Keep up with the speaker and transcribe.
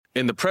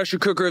In the pressure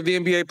cooker of the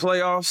NBA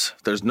playoffs,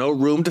 there's no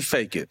room to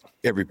fake it.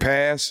 Every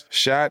pass,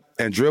 shot,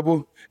 and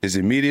dribble is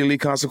immediately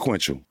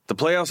consequential. The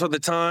playoffs are the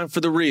time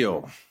for the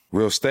real.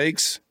 Real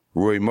stakes,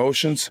 real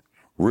emotions,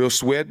 real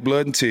sweat,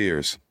 blood, and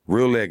tears,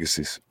 real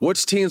legacies.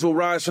 Which teams will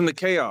rise from the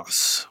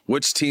chaos?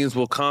 Which teams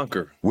will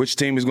conquer? Which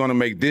team is going to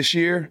make this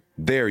year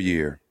their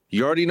year?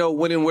 You already know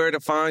when and where to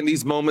find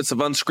these moments of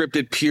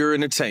unscripted, pure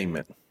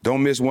entertainment.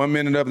 Don't miss 1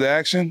 minute of the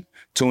action.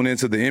 Tune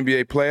into the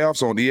NBA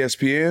playoffs on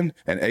ESPN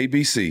and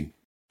ABC.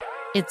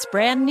 It's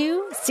brand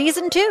new,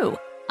 Season 2.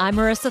 I'm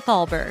Marissa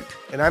Thalberg.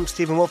 And I'm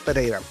Stephen Wolf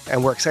Pereira.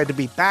 And we're excited to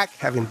be back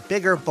having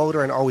bigger,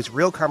 bolder, and always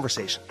real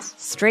conversations.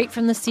 Straight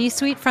from the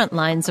C-suite front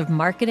lines of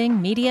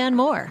marketing, media, and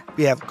more.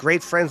 We have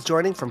great friends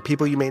joining from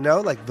people you may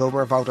know, like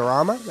Vilmer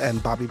Valderrama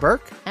and Bobby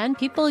Burke. And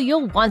people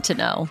you'll want to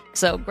know.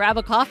 So grab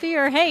a coffee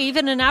or, hey,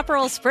 even an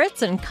Aperol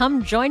Spritz and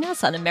come join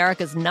us on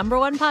America's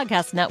 #1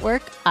 podcast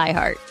network,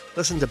 iHeart.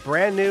 Listen to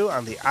Brand New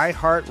on the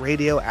iHeart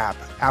Radio app,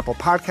 Apple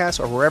Podcasts,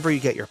 or wherever you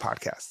get your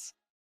podcasts.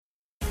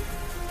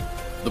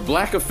 The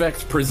Black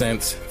Effect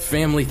presents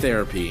Family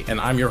Therapy,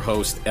 and I'm your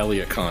host,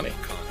 Elliot Connie.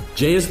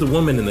 Jay is the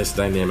woman in this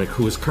dynamic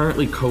who is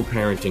currently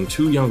co-parenting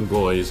 2 young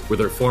boys with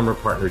her former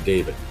partner,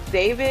 David.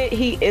 David,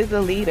 he is a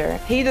leader.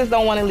 He just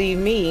don't want to leave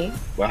me.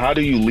 But how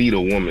do you lead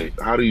a woman?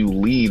 How do you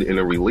lead in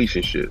a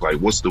relationship? Like,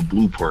 what's the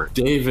blueprint?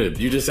 David,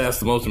 you just asked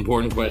the most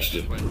important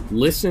question.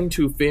 Listen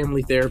to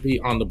Family Therapy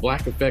on the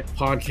Black Effect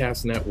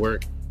Podcast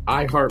Network,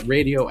 iHeart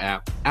Radio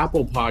app,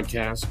 Apple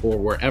Podcasts, or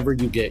wherever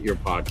you get your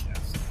podcasts.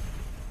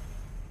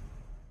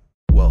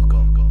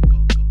 Welcome.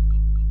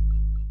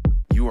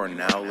 You are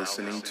now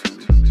listening to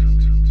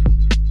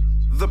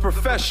The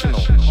Professional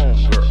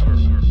Homegirl.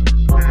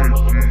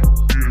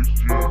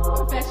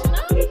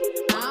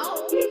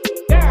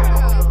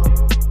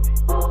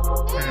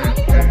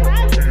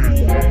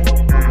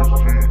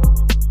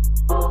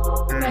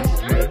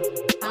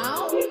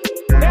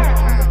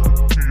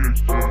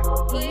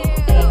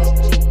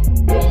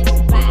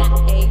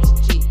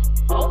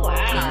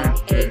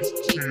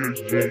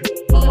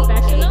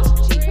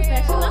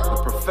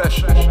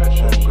 Professional?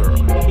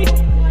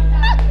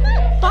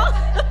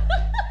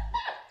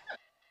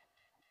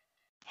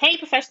 Hey,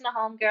 Professional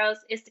Homegirls,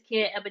 it's the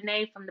kid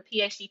Ebony from the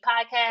PhD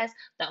Podcast,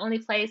 the only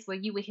place where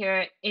you will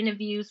hear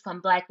interviews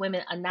from Black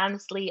women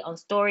anonymously on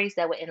stories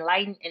that will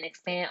enlighten and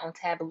expand on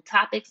taboo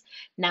topics.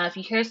 Now, if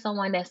you hear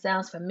someone that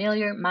sounds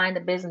familiar, mind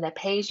the business that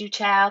pays you,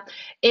 child.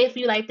 If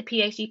you like the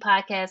PhD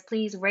Podcast,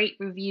 please rate,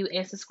 review,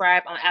 and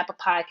subscribe on Apple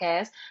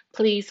Podcasts.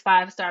 Please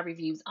 5-star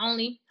reviews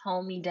only.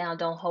 Hold me down,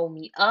 don't hold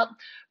me up.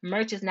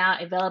 Merch is now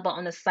available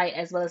on the site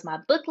as well as my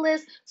book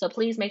list, so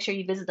please make sure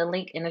you visit the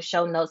link in the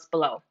show notes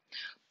below.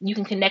 You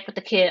can connect with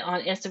the kid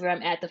on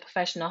Instagram at The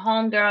Professional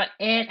Homegirl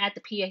and at the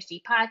PhD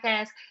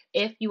Podcast.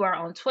 If you are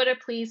on Twitter,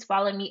 please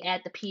follow me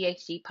at the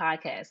PhD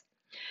Podcast.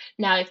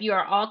 Now, if you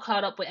are all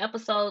caught up with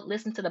episodes,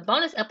 listen to the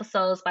bonus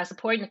episodes by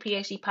supporting the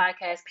PhD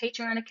Podcast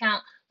Patreon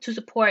account. To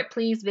support,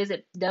 please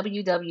visit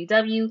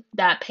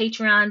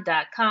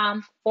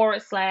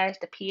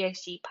www.patreon.com/the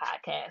PhD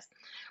Podcast.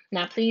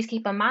 Now, please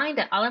keep in mind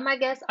that all of my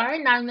guests are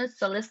anonymous,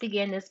 so let's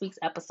begin this week's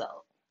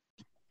episode.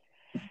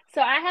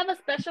 So I have a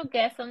special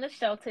guest on the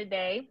show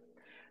today.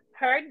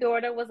 Her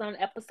daughter was on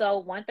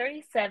episode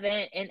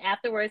 137, and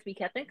afterwards we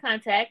kept in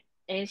contact,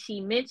 and she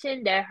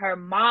mentioned that her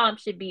mom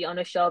should be on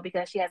the show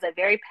because she has a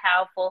very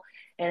powerful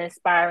and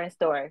inspiring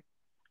story.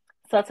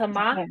 So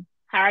Tama,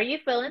 how are you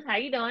feeling? How are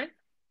you doing?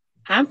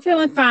 I'm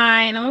feeling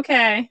fine. I'm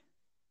okay.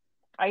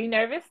 Are you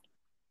nervous?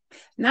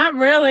 Not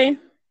really.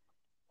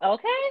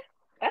 Okay.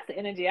 That's the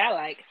energy I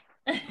like.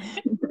 So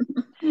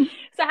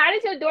how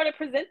did your daughter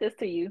present this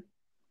to you?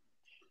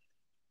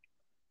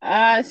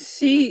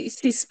 She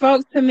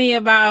spoke to me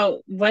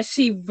about what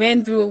she's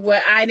been through,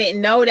 what I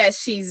didn't know that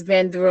she's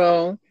been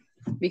through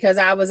because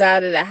I was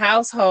out of the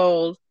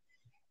household.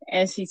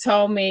 And she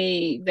told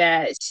me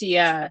that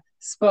she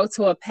spoke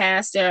to a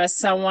pastor or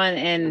someone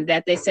and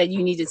that they said,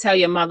 you need to tell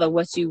your mother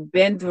what you've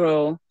been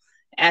through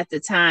at the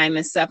time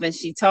and stuff. And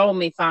she told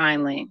me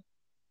finally,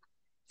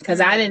 because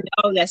I didn't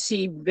know that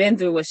she'd been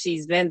through what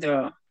she's been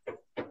through.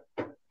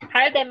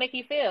 How did that make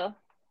you feel?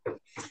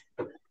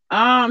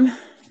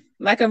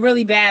 Like a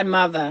really bad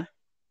mother.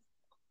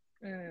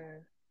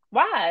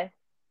 Why?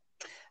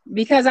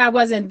 Because I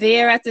wasn't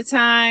there at the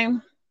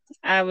time.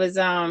 I was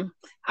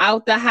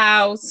out the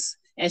house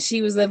and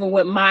she was living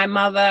with my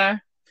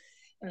mother.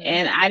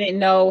 And I didn't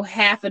know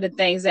half of the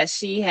things that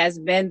she has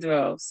been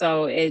through.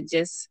 So it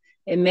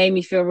made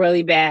me feel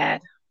really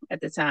bad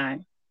at the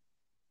time.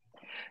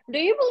 Do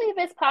you believe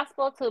it's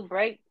possible to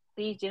break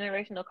these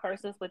generational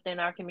curses within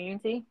our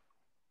community?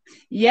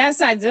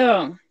 Yes, I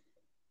do.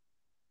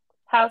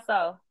 How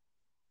so?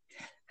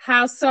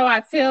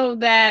 I feel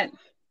that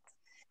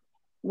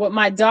what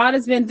my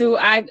daughter's been through,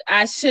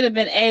 I should have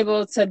been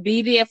able to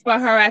be there for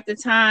her at the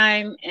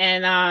time.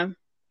 And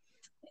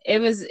it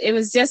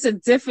was just a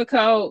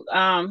difficult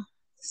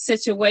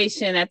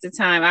situation at the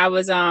time. I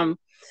was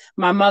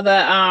my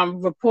mother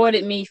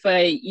reported me for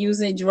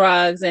using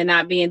drugs and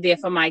not being there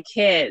for my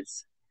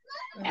kids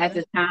at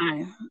the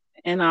time.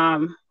 And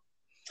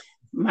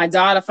my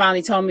daughter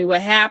finally told me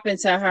what happened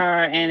to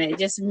her, and it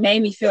just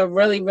made me feel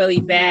really, really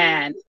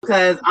bad.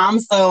 Because I'm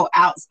so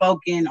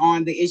outspoken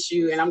on the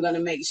issue, and I'm going to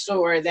make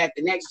sure that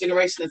the next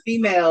generation of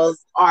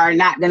females are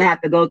not going to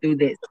have to go through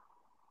this.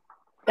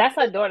 That's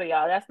her daughter,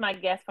 y'all. That's my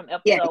guest from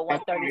episode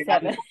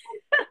 137.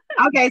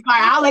 Okay, sorry.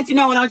 I'll let you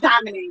know when I'm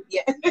timing in.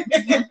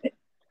 Yeah.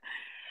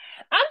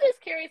 I'm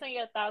just curious on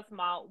your thoughts,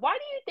 Ma. Why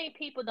do you think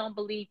people don't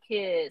believe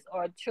kids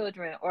or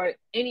children or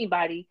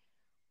anybody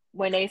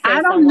when they say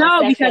I don't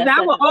know, because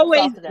I will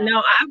always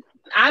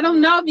I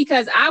don't know,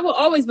 because I will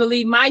always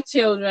believe my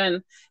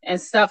children and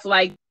stuff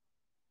like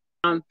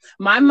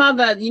my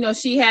mother, you know,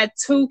 she had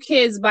 2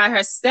 kids by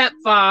her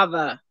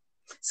stepfather.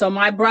 So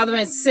my brother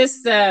and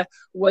sister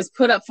was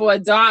put up for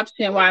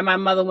adoption while my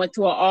mother went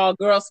to an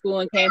all-girls school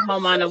and came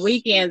home on the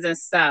weekends and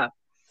stuff.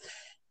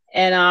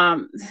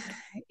 And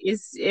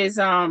it's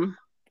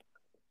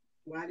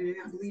why do they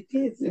not believe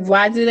kids?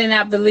 Why do they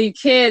not believe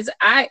kids?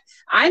 I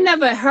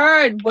never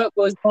heard what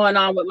was going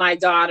on with my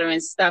daughter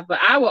and stuff, but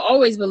I will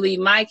always believe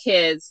my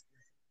kids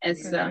and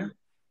stuff.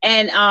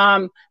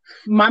 And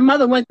my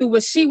mother went through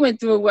what she went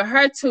through with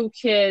her 2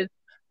 kids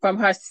from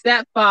her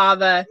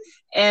stepfather,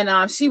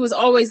 and she was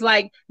always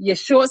like, your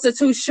shorts are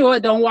too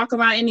short, don't walk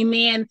around any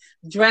man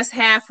dressed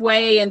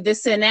halfway and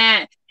this and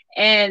that.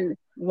 And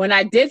when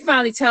I did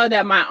finally tell her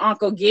that my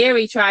Uncle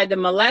Gary tried to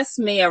molest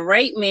me or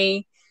rape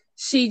me,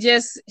 she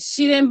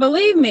didn't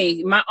believe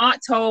me. My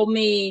aunt told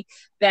me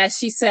that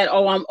she said,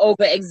 oh, I'm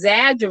over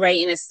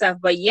exaggerating and stuff,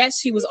 but yet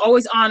she was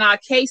always on our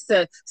case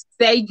to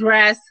stay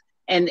dressed,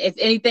 and if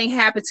anything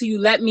happened to you,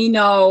 let me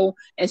know.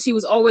 And she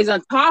was always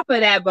on top of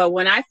that. But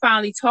when I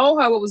finally told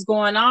her what was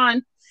going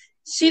on,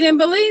 she didn't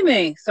believe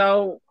me.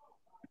 So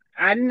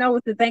I didn't know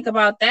what to think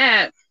about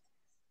that.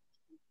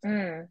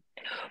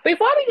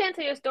 Before we get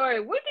into your story,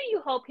 what do you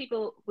hope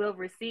people will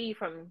receive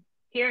from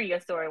hearing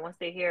your story once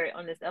they hear it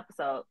on this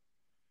episode?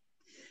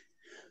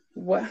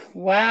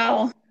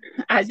 Well,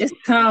 I just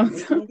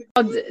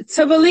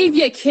to believe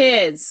your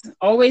kids,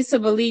 always to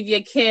believe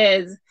your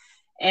kids,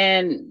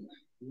 and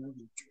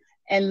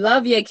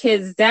love your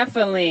kids,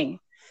 definitely.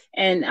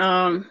 And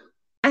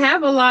I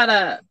have a lot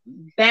of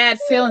bad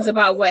feelings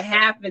about what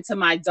happened to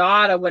my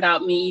daughter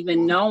without me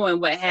even knowing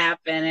what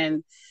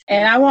happened.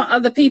 And I want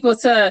other people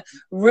to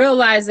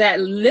realize that,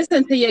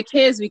 listen to your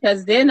kids,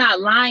 because they're not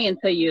lying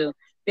to you.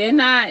 They're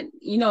not,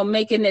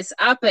 making this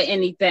up or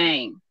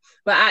anything.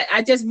 But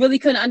I just really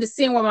couldn't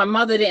understand why my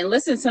mother didn't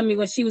listen to me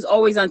when she was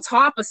always on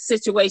top of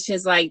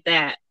situations like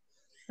that.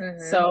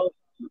 So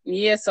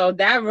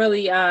that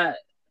really,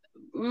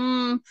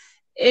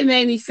 it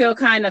made me feel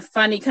kind of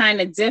funny, kind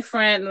of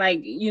different.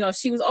 Like,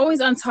 she was always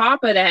on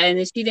top of that,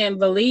 and she didn't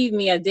believe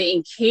me or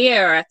didn't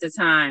care at the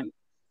time.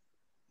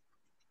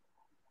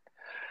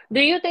 Do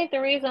you think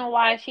the reason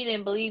why she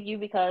didn't believe you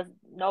because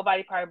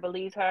nobody probably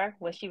believes her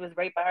when she was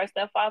raped by her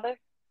stepfather?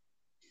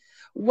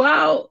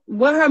 Well,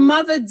 what her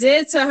mother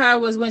did to her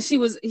was, when she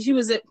was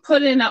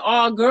put in an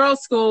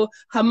all-girls school,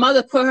 her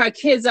mother put her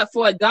kids up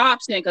for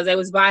adoption because they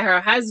was by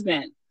her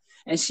husband,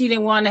 and she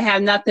didn't want to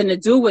have nothing to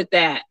do with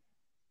that.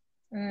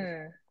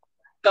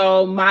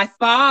 So my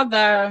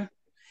father,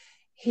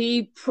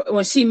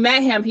 when she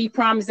met him, he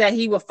promised that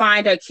he would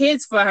find her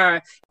kids for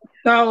her.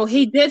 So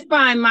he did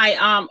find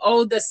my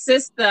older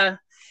sister,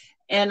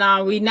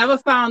 and we never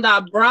found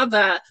our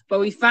brother, but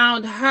we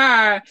found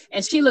her,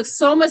 and she looked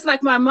so much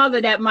like my mother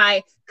that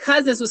my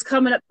cousins was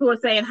coming up to her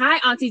saying, "Hi,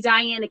 Auntie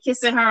Diana,"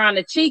 kissing her on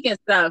the cheek and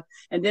stuff.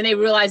 And then they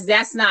realized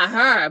that's not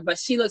her, but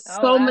she looked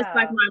much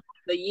like my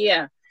mother.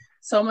 Yeah,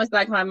 so much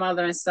like my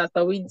mother and stuff.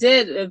 So we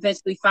did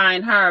eventually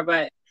find her,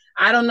 but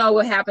I don't know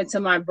what happened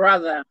to my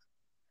brother.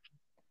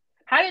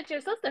 How did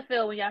your sister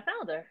feel when y'all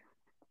found her?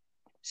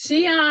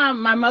 She,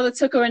 my mother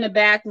took her in the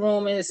back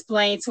room and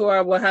explained to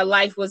her what her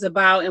life was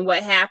about and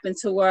what happened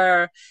to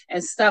her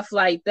and stuff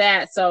like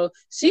that. So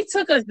she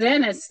took us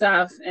in and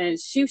stuff, and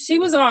she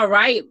was all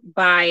right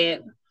by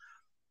it.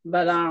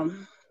 But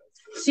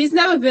she's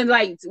never been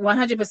like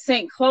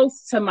 100%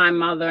 close to my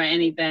mother or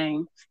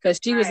anything, because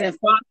she was in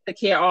foster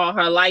care all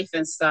her life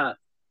and stuff.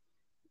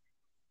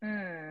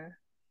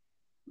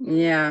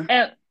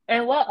 Yeah.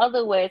 And what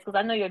other ways? Because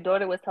I know your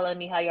daughter was telling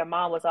me how your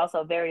mom was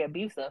also very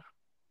abusive.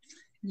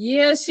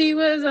 Yeah, she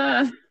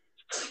was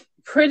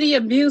pretty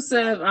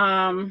abusive.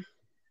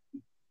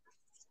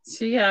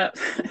 She Is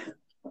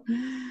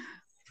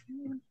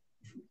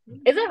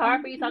it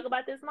hard for you to talk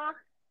about this, Mom?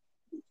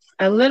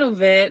 A little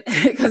bit,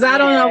 because I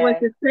don't know what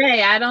to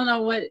say. I don't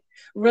know what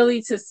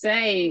really to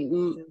say.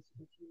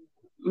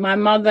 My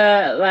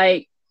mother,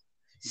 like,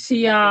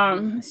 she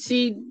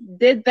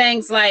did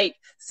things like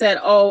said,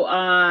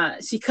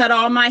 she cut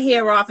all my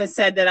hair off and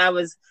said that I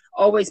was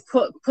always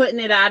putting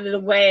it out of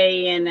the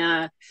way,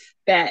 and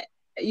that,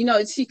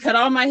 she cut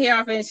all my hair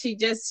off, and she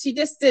just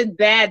did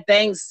bad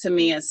things to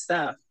me and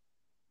stuff.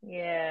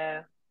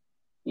 Yeah.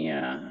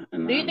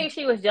 And, do you think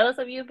she was jealous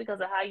of you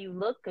because of how you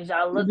look? Because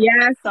y'all look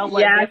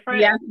somewhat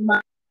different? Yes.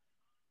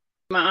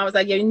 I was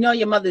like,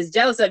 your mother's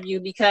jealous of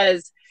you,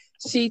 because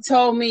she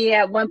told me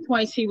at one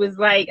point, she was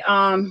like,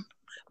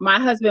 my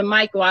husband,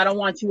 Michael, I don't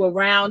want you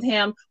around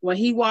him. When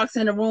he walks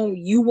in the room,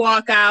 you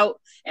walk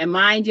out and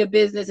mind your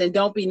business and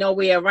don't be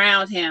nowhere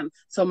around him.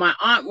 So my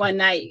aunt one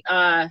night,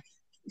 I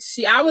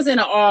was in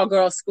an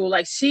all-girls school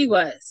like she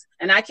was.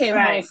 And I came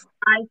home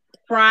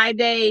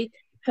Friday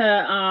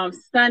to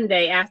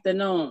Sunday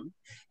afternoon.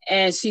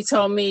 And she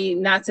told me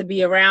not to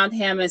be around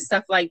him and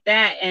stuff like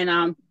that.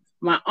 And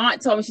my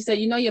aunt told me, she said,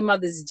 you know, your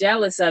mother's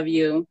jealous of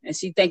you. And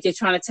she think you're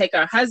trying to take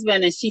her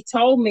husband. And she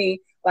told me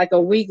like a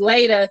week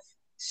later,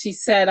 she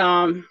said,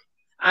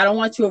 I don't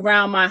want you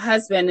around my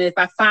husband. And if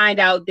I find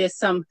out there's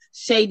some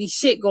shady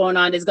shit going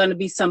on, there's going to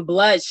be some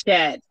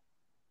bloodshed.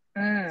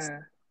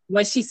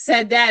 When she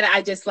said that,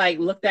 I just like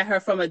looked at her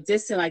from a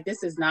distance, like,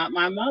 this is not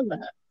my mother.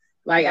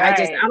 Like,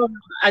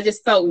 I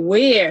just felt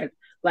weird.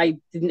 Like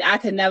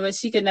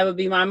she could never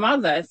be my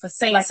mother for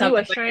saying like something.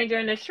 You a stranger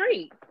in the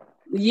street.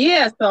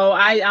 Yeah, so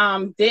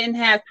I didn't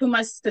have too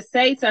much to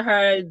say to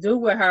her, do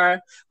with her,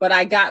 but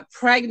I got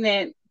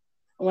pregnant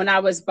when I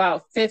was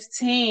about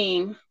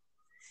 15,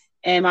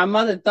 and my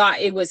mother thought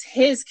it was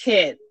his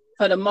kid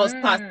for the most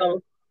part.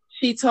 So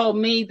she told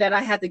me that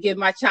I had to give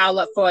my child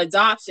up for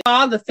adoption.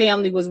 All the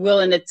family was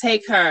willing to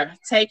take her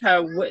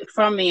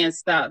from me and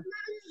stuff.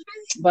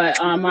 But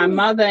my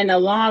mother, in the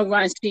long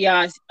run, she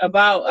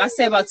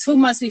about 2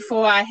 months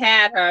before I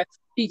had her,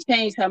 she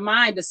changed her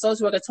mind. The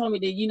social worker told me,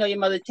 did you know your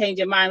mother changed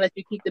her mind, let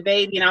you keep the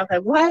baby? And I was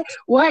like,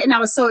 what? And I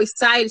was so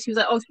excited. She was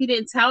like, oh, she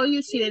didn't tell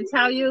you? She didn't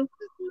tell you?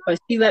 But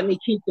she let me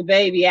keep the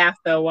baby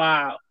after a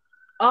while.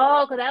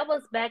 Oh, because that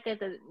was back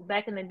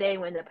in the day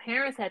when the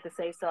parents had to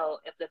say so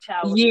if the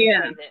child was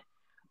pregnant.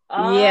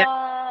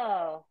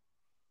 Oh.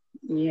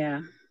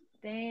 Yeah.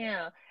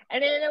 Damn.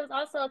 And then there was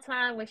also a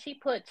time when she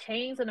put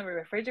chains in the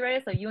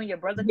refrigerator so you and your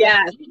brother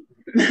could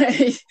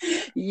eat.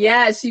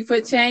 Yeah, she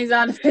put chains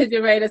on the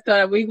refrigerator so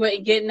that we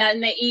wouldn't get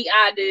nothing to eat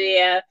out of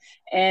there.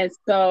 And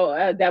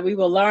so that we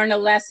would learn a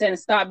lesson and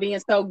stop being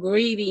so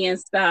greedy and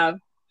stuff.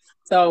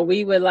 So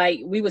we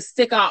would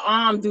stick our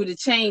arm through the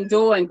chain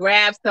door and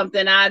grab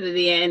something out of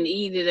there and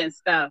eat it and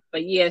stuff.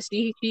 But yeah,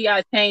 she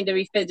chained the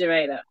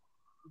refrigerator.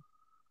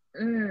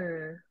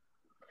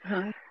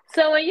 Huh?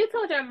 So when you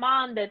told your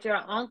mom that your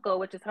uncle,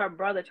 which is her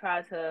brother,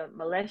 tried to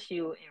molest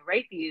you and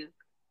rape you,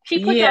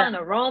 she put y'all in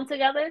a room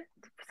together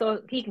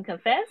so he can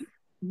confess?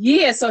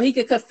 Yeah, so he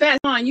could confess.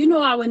 You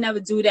know I would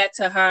never do that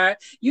to her.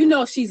 You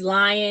know she's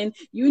lying.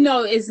 You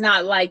know it's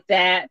not like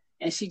that.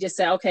 And she just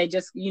said, okay,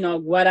 just,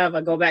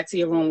 whatever, go back to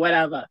your room,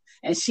 whatever.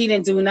 And she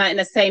didn't do nothing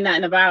to say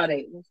nothing about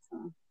it.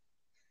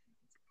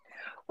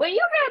 When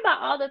you heard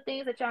about all the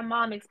things that your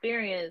mom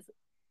experienced,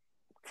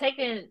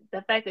 taking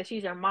the fact that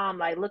she's your mom,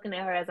 like looking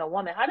at her as a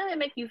woman, how did it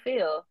make you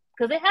feel?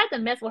 Because it had to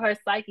mess with her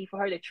psyche for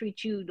her to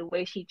treat you the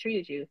way she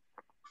treated you.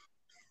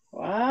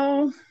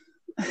 Wow.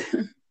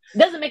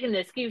 Doesn't make an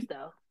excuse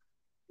though.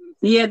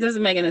 Yeah, it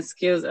doesn't make an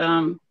excuse.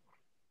 I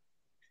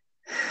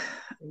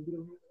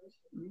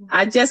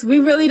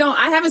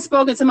haven't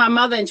spoken to my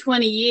mother in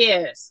 20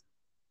 years.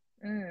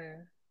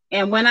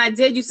 And when I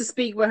did used to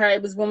speak with her,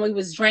 it was when we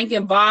was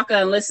drinking vodka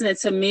and listening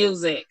to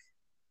music.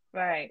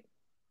 Right.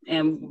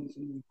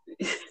 And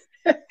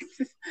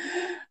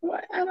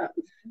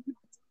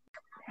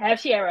have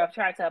she ever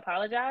tried to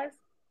apologize?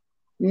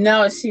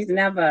 No, she's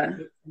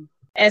never.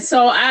 And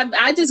so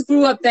I just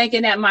grew up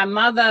thinking that my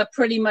mother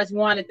pretty much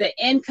wanted the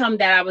income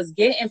that I was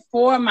getting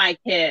for my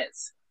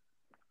kids.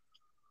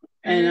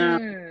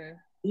 And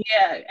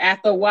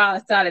after a while I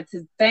started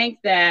to think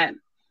that,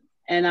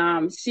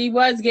 and she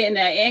was getting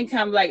that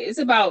income, like it's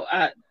about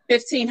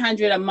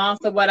 $1,500 a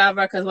month or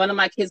whatever, because one of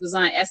my kids was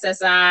on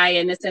SSI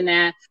and this and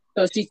that.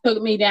 So she took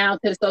me down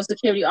to the Social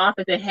Security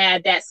office and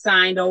had that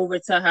signed over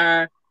to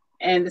her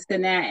and this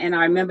and that. And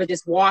I remember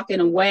just walking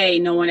away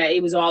knowing that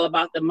it was all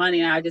about the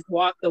money. And I just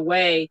walked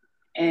away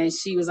and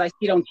she was like,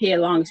 she don't care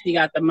as long as she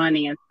got the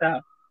money and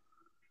stuff.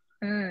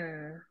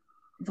 And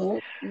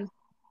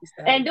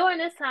during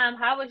this time,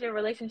 how was your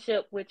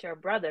relationship with your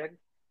brother?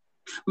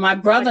 My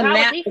brother,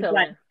 Matt,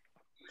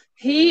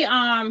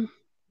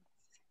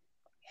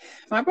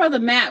 my brother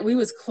Matt, we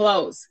was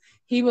close.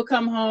 He would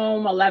come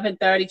home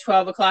 11:30,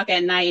 12 o'clock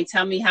at night and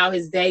tell me how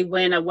his day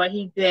went or what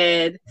he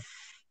did.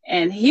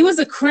 And he was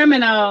a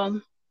criminal,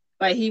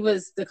 but he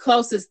was the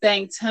closest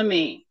thing to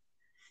me.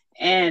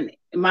 And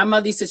my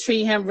mother used to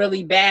treat him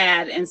really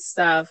bad and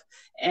stuff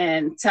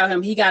and tell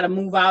him he got to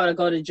move out or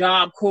go to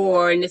Job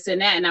Corps and this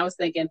and that. And I was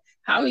thinking,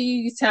 how do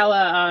you tell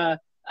a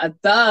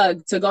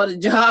thug to go to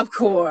Job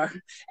Corps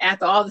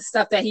after all the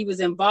stuff that he was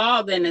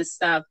involved in and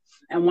stuff?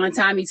 And one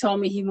time he told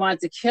me he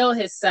wanted to kill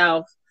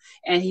himself.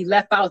 And he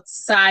left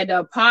outside the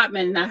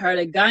apartment and I heard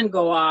a gun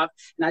go off.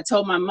 And I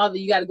told my mother,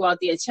 you got to go out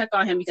there and check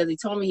on him because he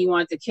told me he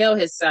wanted to kill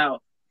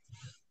himself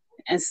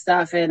and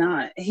stuff.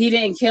 And he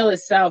didn't kill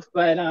himself,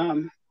 but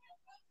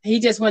he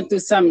just went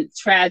through some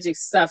tragic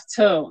stuff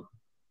too.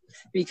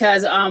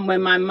 Because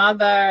when my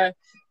mother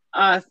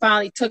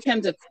finally took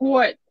him to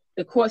court,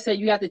 the court said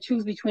you have to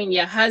choose between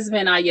your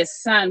husband or your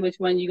son, which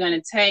one you're going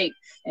to take.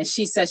 And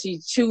she said she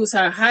chose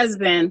her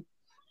husband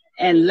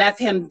and left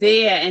him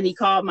there. And he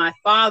called my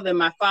father.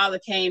 My father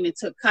came and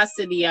took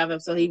custody of him.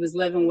 So he was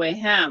living with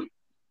him.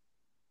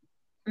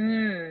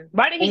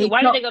 Why did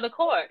they go to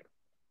court?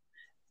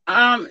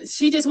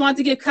 She just wanted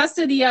to get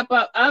custody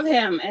of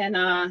him,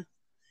 and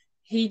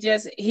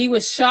he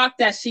was shocked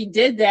that she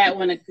did that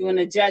when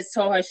the judge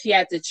told her she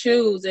had to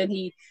choose, and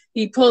he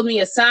pulled me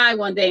aside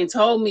one day and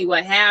told me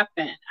what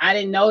happened. I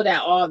didn't know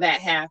that all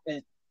that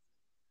happened.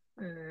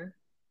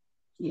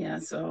 Yeah,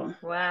 so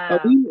wow.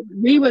 But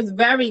we was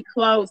very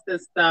close and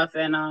stuff,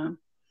 and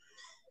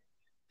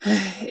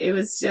it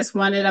was just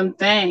one of them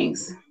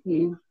things.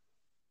 Yeah.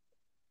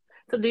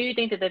 So do you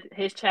think that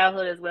his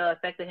childhood as well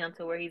affected him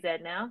to where he's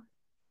at now?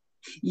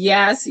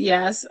 Yes.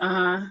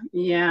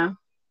 Yeah.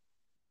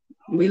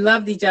 We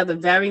loved each other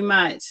very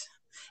much.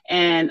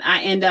 And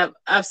I end up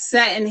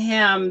upsetting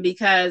him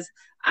because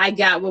I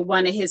got with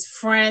one of his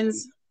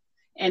friends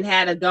and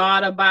had a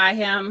daughter by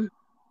him.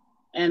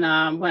 And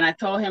when I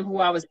told him who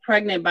I was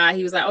pregnant by,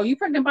 he was like, "Oh, you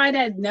pregnant by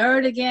that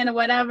nerd again or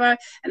whatever?"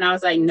 And I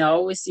was like,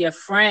 "No, it's your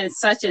friend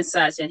such and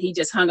such." And he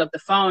just hung up the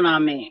phone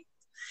on me.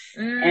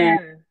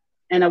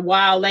 And a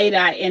while later,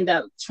 I end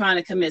up trying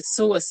to commit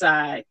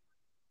suicide.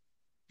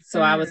 So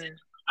I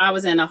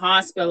was in a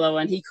hospital,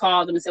 and he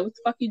called him and said, "What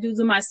the fuck you do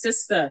to my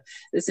sister?"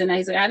 This and that.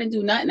 He's like, "I didn't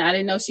do nothing. I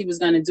didn't know she was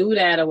going to do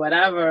that or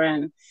whatever."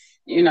 And,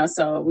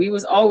 so we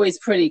was always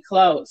pretty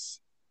close.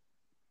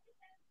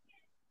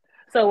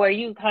 So were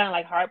you kind of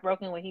like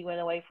heartbroken when he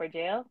went away for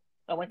jail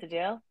or went to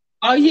jail?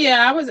 Oh,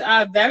 yeah, I was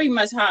very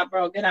much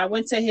heartbroken. I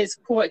went to his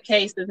court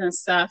cases and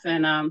stuff,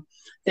 and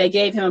they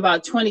gave him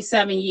about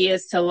 27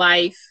 years to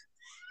life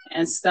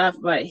and stuff.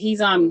 But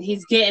he's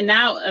getting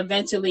out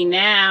eventually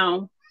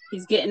now.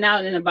 He's getting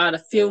out in about a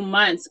few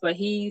months, but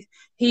he's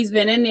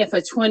been in there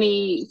for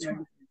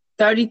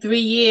 33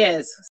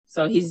 years.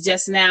 So he's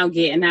just now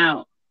getting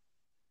out.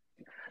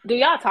 Do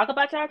y'all talk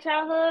about your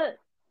childhood?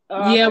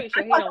 Yeah. I'm pretty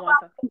sure he don't want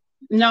to.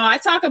 No, I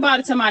talk about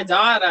it to my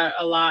daughter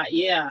a lot.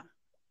 Yeah.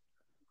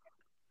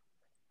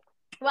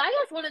 Well, I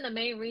guess one of the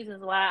main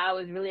reasons why I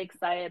was really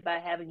excited by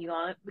having you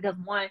on, because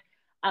one,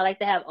 I like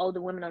to have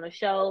older women on the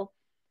show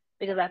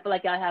because I feel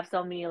like y'all have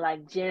so many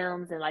like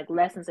gems and like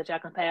lessons that y'all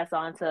can pass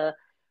on to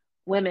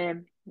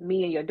women,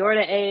 me and your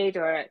daughter age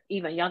or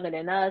even younger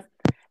than us.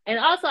 And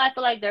also I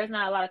feel like there's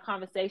not a lot of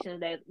conversation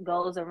that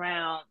goes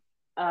around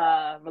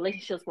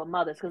relationships with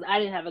mothers, because I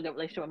didn't have a good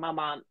relationship with my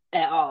mom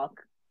at all.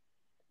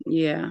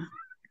 Yeah.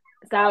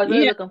 So I was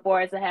really looking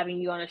forward to having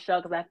you on the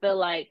show, because I feel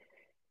like,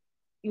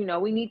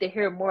 we need to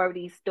hear more of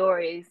these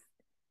stories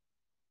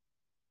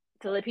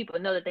to let people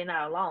know that they're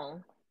not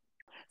alone.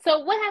 So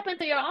what happened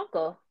to your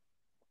uncle?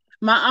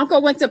 My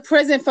uncle went to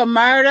prison for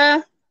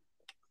murder.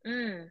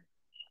 He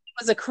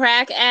was a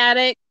crack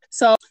addict.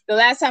 So the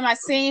last time I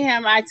seen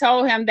him, I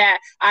told him that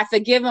I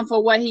forgive him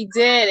for what he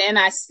did and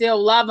I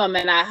still love him,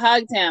 and I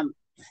hugged him.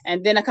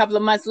 And then a couple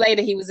of months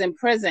later, he was in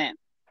prison.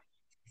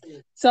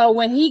 So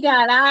when he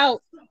got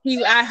out,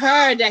 I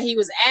heard that he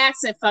was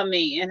asking for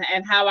me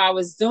and how I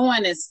was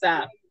doing and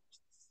stuff.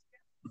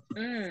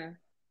 Yeah,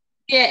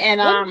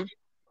 and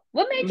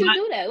what made you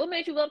do that? What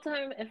made you go up to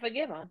him and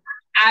forgive him?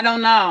 I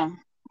don't know.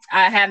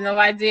 I have no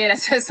idea.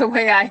 That's just the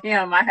way I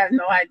am. I have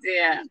no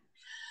idea.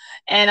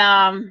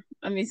 And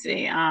let me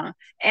see.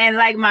 And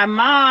like my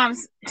mom,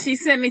 she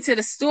sent me to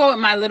the store with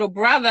my little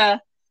brother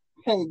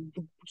to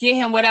get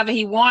him whatever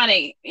he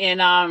wanted.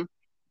 And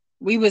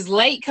we was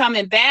late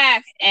coming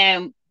back,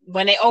 and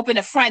when they opened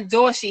the front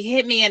door, she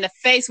hit me in the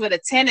face with a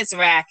tennis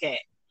racket.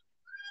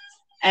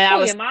 And I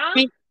was your mom?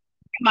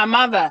 My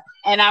mother,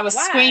 and I was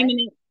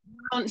screaming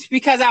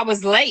because I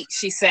was late,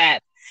 she said.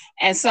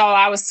 And so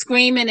I was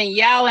screaming and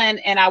yelling,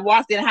 and I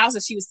walked in the house,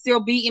 and she was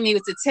still beating me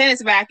with the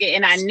tennis racket.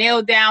 And I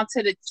knelt down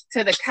to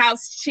the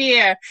couch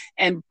chair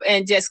and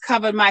just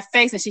covered my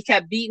face, and she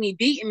kept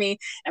beating me.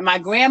 And my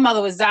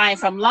grandmother was dying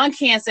from lung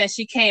cancer, and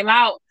she came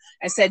out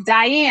and said,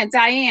 Diane,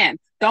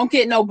 don't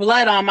get no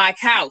blood on my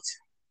couch.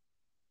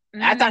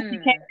 I thought she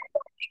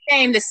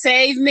came to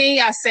save me.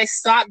 I said,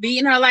 stop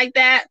beating her like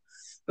that.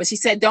 But she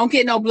said, don't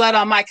get no blood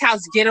on my couch.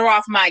 Get her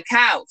off my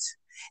couch.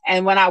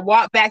 And when I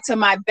walked back to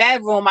my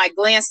bedroom, I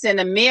glanced in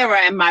the mirror,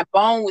 and my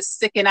bone was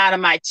sticking out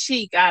of my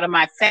cheek, out of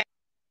my face.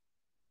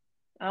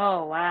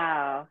 Oh,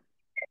 wow.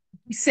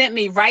 He sent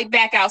me right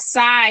back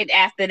outside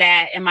after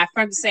that. And my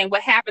friend was saying,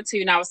 what happened to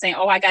you? And I was saying,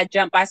 I got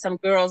jumped by some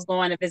girls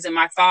going to visit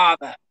my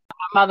father.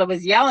 My mother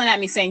was yelling at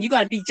me saying, you're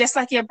going to be just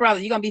like your brother.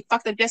 You're going to be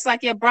fucked up just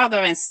like your brother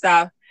and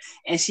stuff.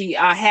 And she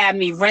had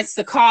me rinse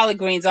the collard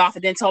greens off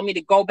and then told me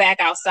to go back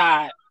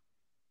outside.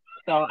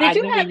 So Did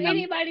you have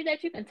anybody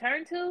that you can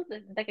turn to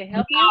that can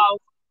help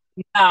you?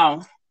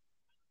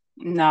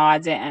 No, I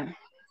didn't.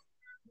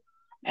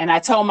 And I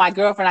told my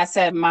girlfriend, I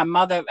said,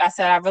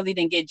 I really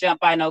didn't get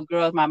jumped by no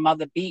girls. My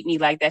mother beat me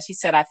like that. She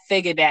said, I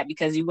figured that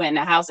because you went in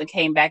the house and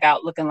came back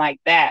out looking like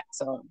that.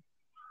 So,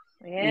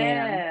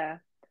 yeah.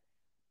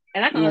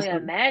 And I can only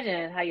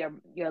imagine how your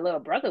little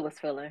brother was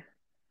feeling.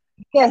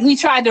 Yeah, he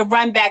tried to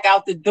run back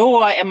out the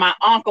door, and my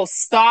uncle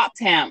stopped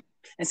him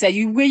and said,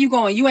 where you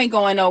going? You ain't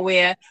going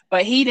nowhere.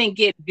 But he didn't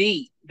get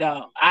beat,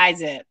 though. I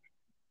did.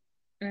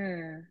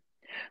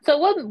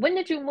 So when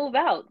did you move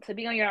out to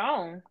be on your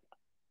own?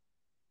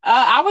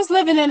 I was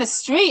living in the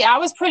street. I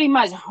was pretty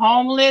much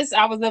homeless.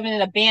 I was living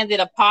in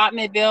abandoned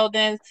apartment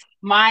buildings.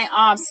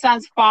 My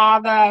son's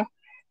father,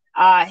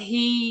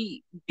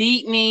 he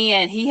beat me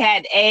and he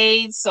had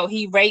AIDS, so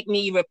he raped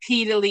me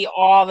repeatedly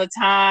all the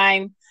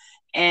time.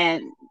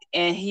 And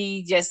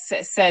he just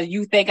said,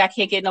 "You think I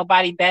can't get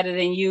nobody better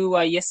than you,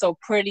 or you're so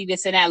pretty,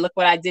 this and that. Look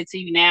what I did to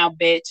you now,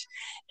 bitch,"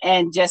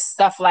 and just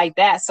stuff like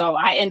that. So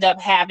I end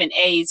up having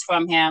AIDS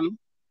from him.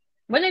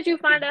 When did you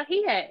find out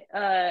he had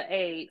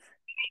AIDS?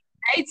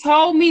 They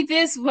told me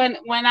this when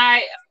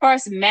I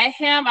first met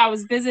him. I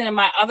was visiting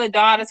my other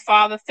daughter's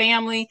father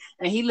family,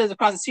 and he lives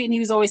across the street. And he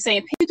was always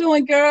saying, "How you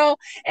doing, girl?"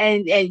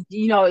 and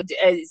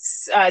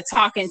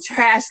talking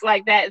trash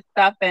like that and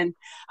stuff. And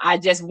I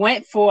just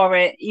went for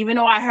it, even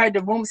though I heard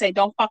the rumor say,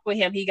 "Don't fuck with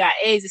him. He got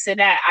AIDS." I said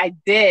that I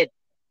did.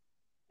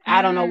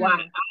 I don't know why. I don't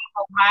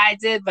know why I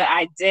did, but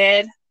I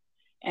did.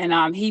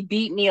 And he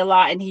beat me a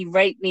lot, and he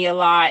raped me a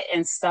lot,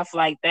 and stuff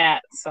like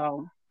that.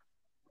 So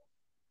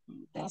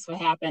that's what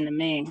happened to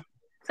me.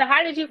 So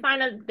how did you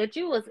find out that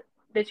you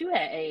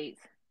had AIDS?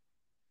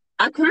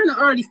 I kind of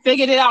already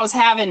figured it. I was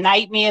having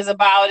nightmares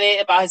about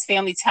it, about his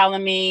family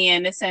telling me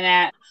and this and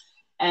that.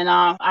 And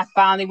I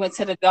finally went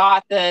to the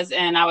doctors,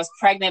 and I was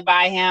pregnant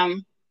by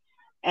him.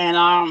 And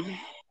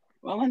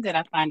well, when did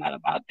I find out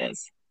about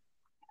this?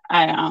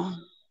 I don't know.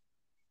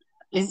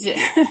 It's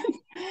just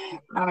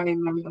I don't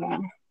remember.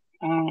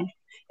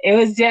 It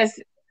was just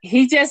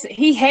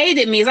he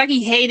hated me. It's like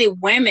he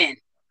hated women.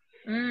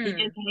 He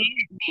just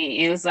hated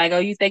me. It was like, "Oh,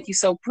 you think you're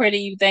so pretty?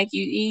 You think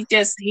you?"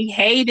 He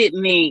hated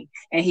me,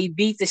 and he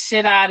beat the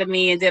shit out of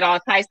me and did all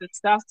types of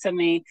stuff to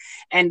me.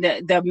 And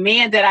the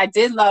man that I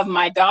did love,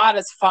 my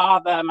daughter's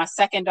father, my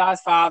second daughter's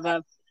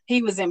father,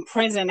 he was in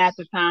prison at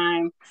the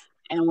time.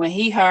 And when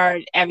he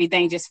heard,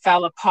 everything just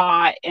fell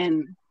apart,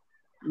 and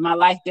my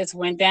life just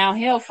went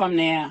downhill from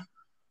there.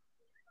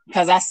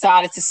 Because I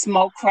started to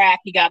smoke crack.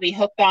 He got me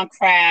hooked on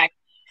crack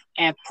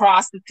and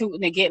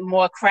prostituting to get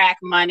more crack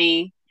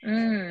money.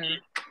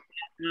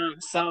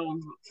 So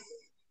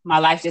my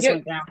life just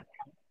went down.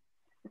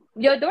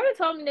 Your daughter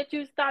told me that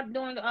you stopped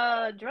doing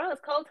drugs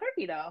cold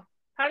turkey though.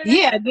 How did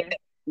that happen?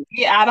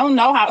 Yeah, I don't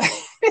know how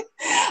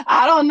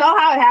I don't know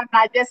how it happened.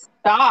 I just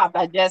stopped.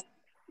 I just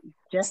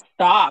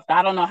stopped.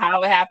 I don't know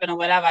how it happened or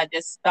whatever. I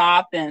just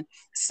stopped and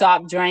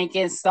stopped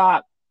drinking,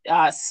 stopped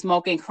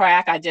smoking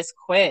crack. I just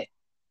quit.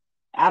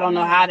 I don't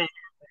know how to.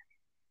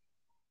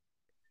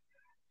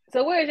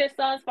 So where is your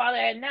son's father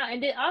at now?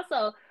 And then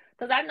also,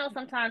 because I know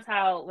sometimes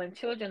how when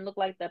children look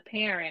like the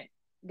parent,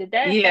 did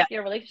that affect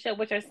your relationship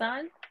with your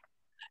son?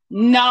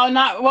 No,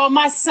 not well.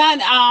 My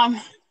son,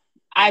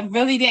 I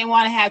really didn't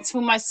want to have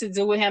too much to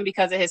do with him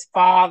because of his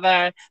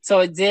father. So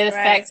it did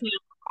affect him.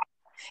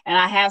 And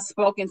I have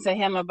spoken to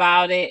him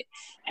about it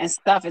and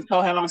stuff and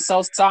told him I'm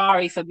so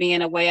sorry for being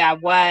the way I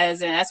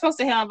was. And I spoke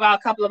to him about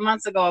a couple of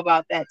months ago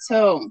about that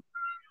too.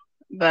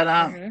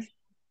 But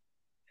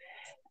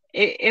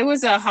it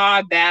was a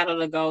hard battle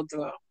to go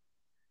through.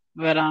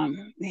 But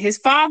his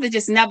father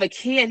just never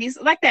cared. He's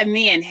like, that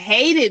man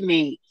hated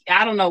me.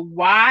 I don't know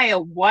why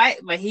or what,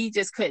 but he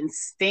just couldn't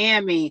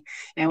stand me.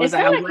 And was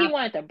like he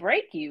wanted to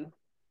break you.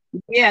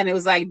 Yeah, and it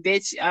was like,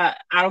 "Bitch, I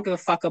don't give a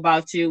fuck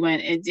about you."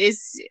 And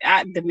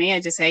the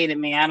man just hated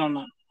me. I don't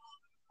know.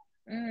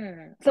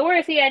 So where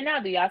is he at now?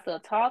 Do y'all still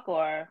talk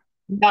or?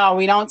 No,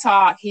 we don't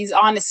talk. He's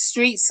on the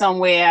street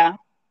somewhere,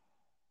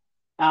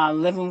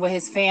 living with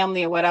his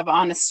family or whatever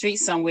on the street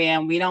somewhere,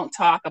 and we don't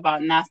talk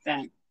about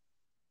nothing.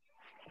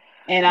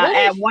 And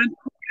at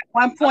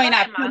one point,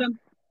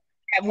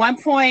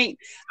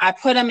 I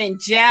put him in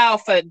jail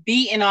for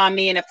beating on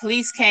me, and the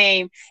police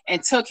came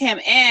and took him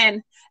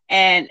in.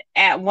 And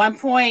at one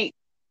point,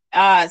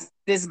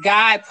 this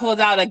guy pulled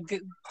out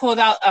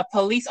a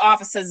police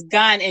officer's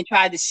gun and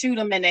tried to shoot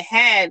him in the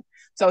head.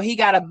 So he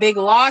got a big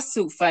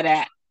lawsuit for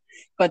that.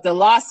 But the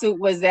lawsuit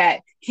was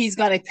that he's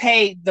going to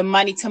pay the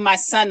money to my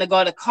son to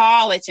go to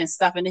college and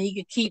stuff, and then he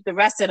could keep the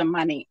rest of the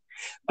money.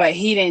 But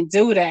he didn't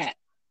do that.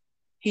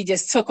 He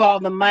just took all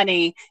the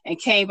money and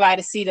came by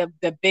to see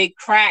the big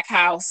crack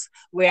house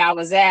where I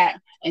was at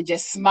and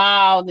just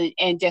smiled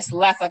and just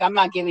left like, "I'm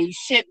not giving you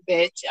shit,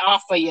 bitch.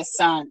 Off for your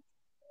son."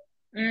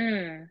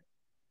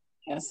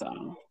 That's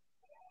all.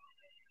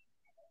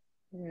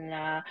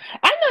 Nah.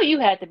 I know you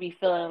had to be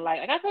feeling like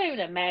I can't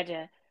even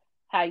imagine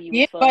how you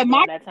were feeling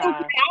during that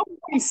time.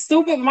 I'm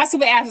stupid. My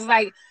stupid ass is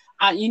like,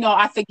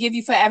 I forgive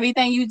you for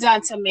everything you've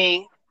done to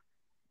me.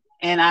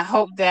 And I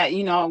hope that,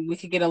 we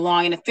could get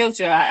along in the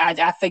future.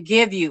 I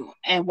forgive you,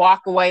 and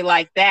walk away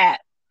like that.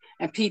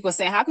 And people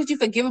saying, "How could you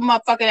forgive a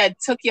motherfucker that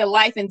took your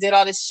life and did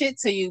all this shit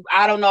to you?"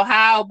 I don't know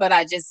how, but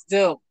I just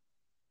do.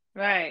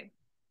 Right.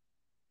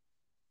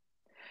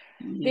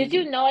 Did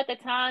you know at the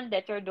time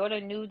that your daughter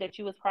knew that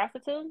you was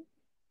prostituting?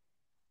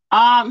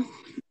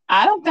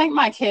 I don't think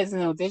my kids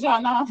knew. Did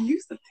y'all know? You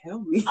used to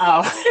tell me.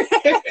 Oh.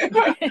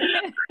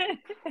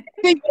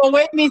 People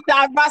with me. So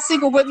I brought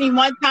Secret with me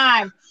one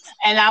time.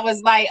 And I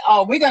was like,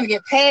 "Oh, we're going to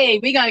get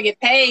paid. We're going to get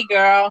paid,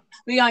 girl.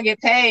 We're going to get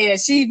paid." And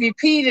she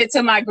repeated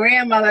to my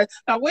grandmother,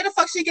 "Where the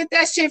fuck she get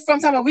that shit from?"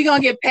 Talking about, "We're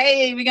going to get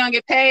paid. We're going to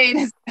get paid,"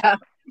 and stuff.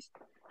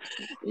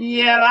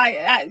 Yeah,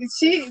 I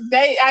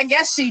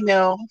guess she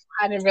knew.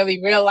 I didn't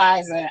really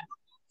realize it.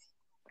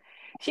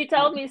 She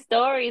told me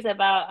stories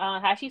about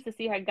how she used to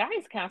see her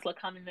guidance counselor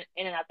coming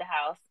in and out the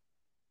house.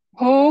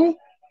 Who?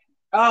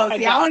 Oh,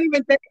 see, I don't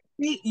even think.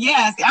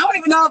 Yes, I don't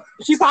even know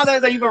if she probably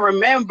doesn't even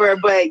remember,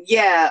 but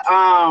yeah,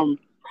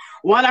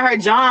 one of her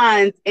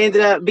Johns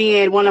ended up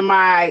being one of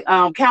my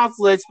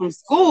counselors from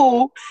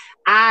school.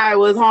 I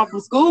was home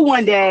from school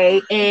one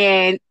day,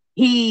 and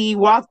he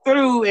walked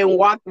through and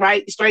walked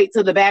right straight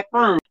to the back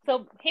room.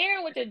 So,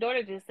 hearing what your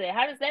daughter just said,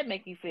 how does that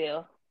make you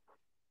feel?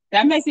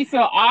 That makes me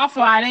feel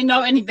awful. I didn't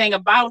know anything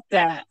about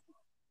that.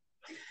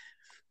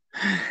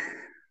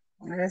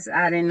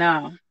 I didn't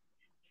know.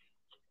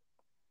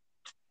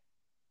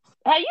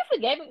 Have you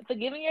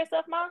forgiven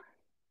yourself, Mom?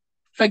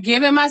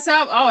 Forgiving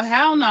myself? Oh,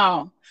 hell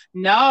no.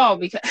 No,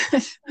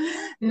 because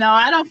no,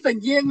 I don't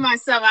forgive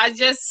myself. I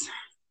don't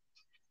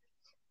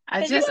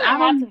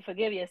have to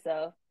forgive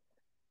yourself.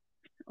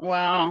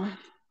 Well,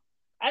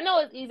 I know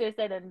it's easier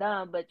said than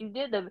done, but you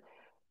did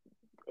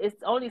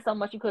it's only so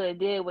much you could have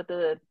did with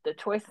the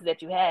choices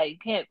that you had. You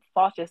can't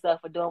fault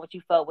yourself for doing what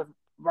you felt was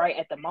right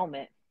at the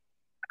moment.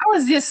 I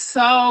was just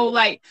so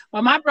like,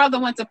 when my brother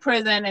went to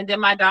prison and then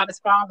my daughter's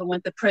father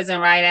went to prison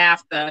right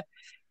after,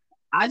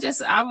 I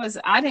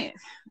was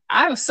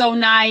so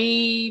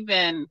naive,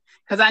 and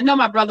because I know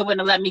my brother wouldn't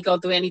have let me go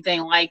through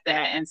anything like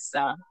that and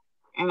stuff.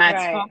 And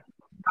I talked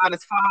about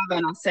his father,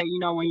 and I said,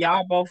 when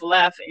y'all both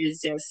left, is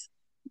just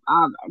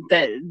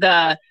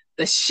the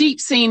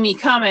sheep seen me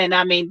coming.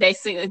 I mean, they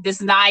see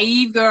this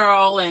naive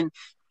girl and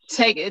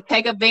take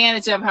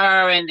advantage of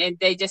her, and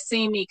they just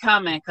seen me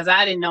coming because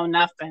I didn't know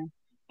nothing.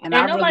 And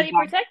nobody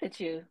protected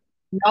you.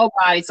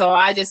 Nobody. So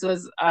I just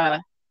was I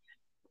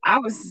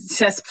was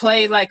just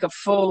played like a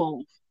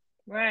fool.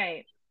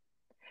 Right.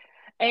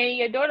 And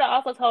your daughter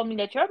also told me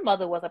that your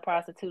mother was a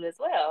prostitute as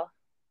well.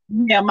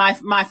 Yeah,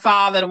 my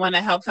father, the one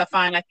that helped her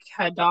find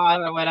her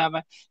daughter or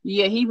whatever.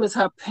 Yeah, he was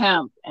her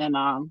pimp, and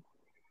I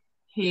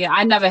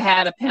never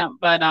had a pimp,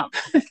 but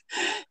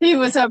he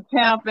was her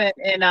pimp,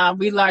 and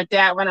we learned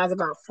that when I was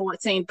about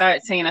 14,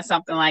 13 or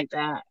something like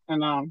that.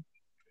 And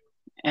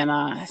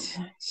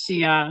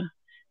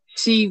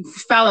she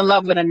fell in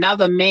love with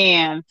another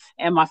man,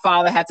 and my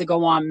father had to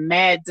go on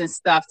meds and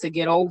stuff to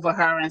get over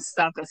her and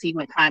stuff because he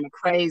went kind of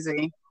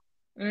crazy.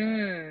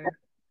 And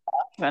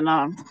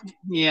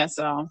yeah,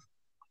 so.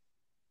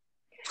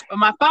 But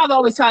my father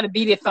always tried to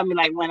be there for me.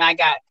 Like when I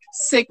got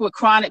sick with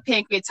chronic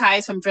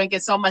pancreatitis from drinking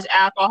so much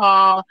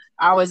alcohol,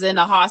 I was in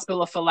the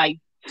hospital for like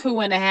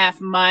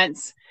 2.5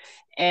 months.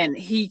 And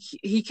he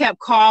kept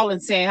calling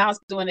saying, how's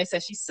it doing? They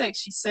said, she's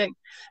sick.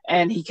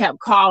 And he kept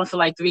calling for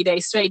like 3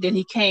 days straight. Then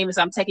he came and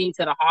said, I'm taking you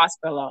to the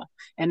hospital.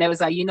 And they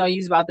was like, you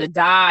was about to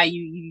die.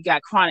 You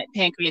got chronic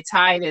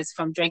pancreatitis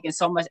from drinking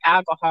so much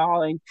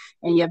alcohol, and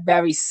you're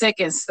very sick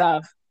and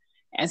stuff.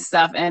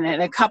 And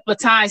a couple of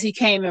times he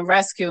came and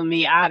rescued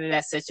me out of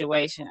that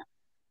situation.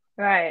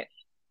 Right.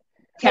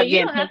 So you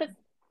don't have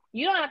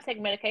to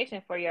take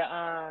medication for your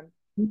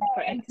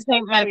for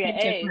your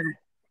AIDS.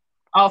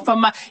 Oh,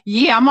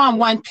 I'm on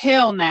one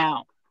pill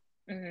now.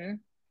 Mm-hmm.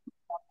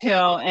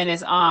 Pill, and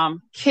it's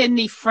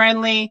kidney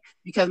friendly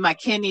because my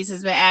kidneys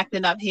has been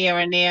acting up here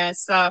and there and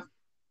stuff.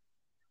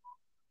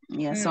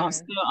 Yeah, so I'm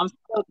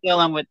still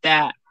dealing with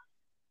that.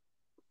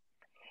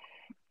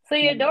 So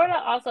your daughter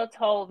also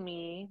told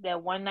me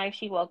that one night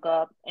she woke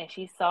up and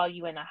she saw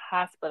you in a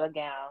hospital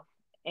gown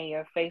and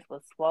your face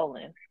was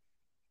swollen.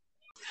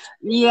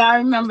 Yeah, I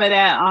remember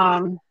that.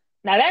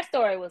 Now that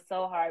story was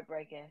so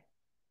heartbreaking.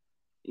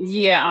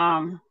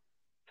 Yeah.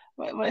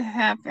 What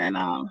happened?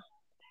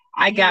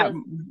 I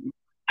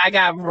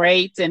got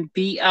raped and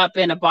beat up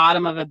in the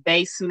bottom of a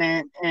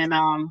basement,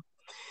 and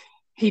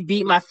he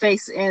beat my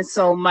face in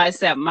so much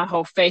that my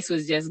whole face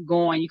was just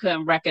gone. You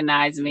couldn't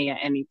recognize me or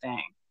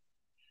anything.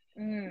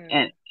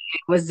 And it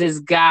was this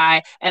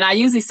guy, and I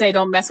usually say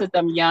don't mess with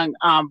them young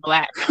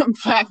black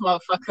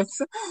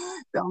motherfuckers.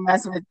 Don't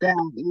mess with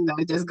them.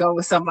 Just go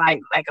with somebody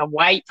like a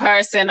white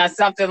person or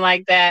something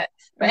like that.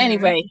 But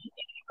anyway,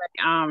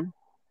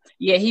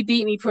 yeah, he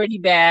beat me pretty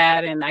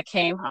bad, and I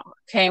came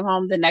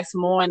home the next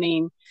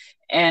morning,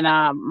 and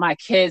my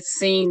kids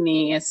seen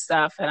me and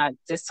stuff, and I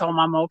just told them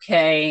I'm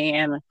okay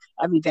and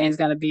everything's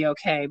gonna be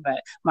okay.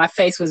 But my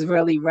face was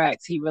really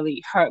wrecked. He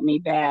really hurt me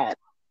bad.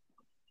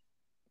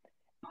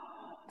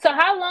 So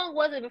how long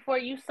was it before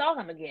you saw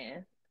him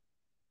again?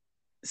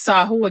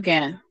 Saw who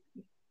again?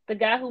 The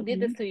guy who did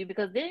this to you,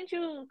 because didn't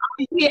you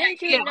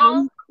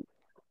know?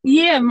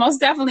 Yeah, most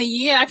definitely.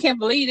 Yeah, I can't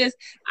believe this.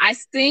 I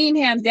seen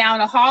him down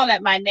the hall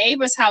at my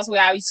neighbor's house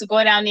where I used to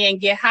go down there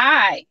and get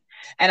high.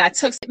 And I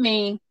took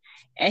me,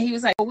 and he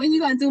was like, well, when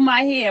you going to do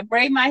my hair?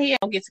 Braid my hair.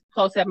 Don't get too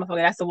close to him.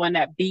 That's the one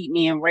that beat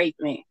me and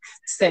raped me.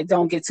 Said,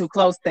 don't get too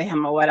close to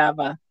him or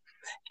whatever.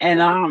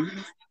 And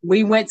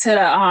we went to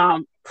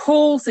the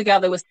pool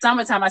together. It was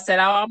summertime. I said,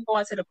 oh, I'm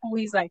going to the pool.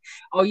 He's like,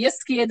 oh, you're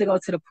scared to go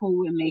to the pool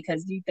with me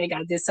because you think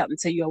I did something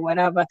to you or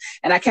whatever.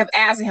 And I kept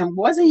asking him,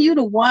 wasn't you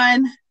the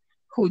one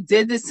who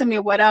did this to me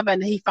or whatever.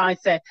 And he finally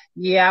said,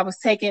 yeah, I was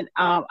taking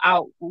out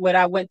what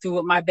I went through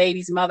with my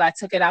baby's mother. I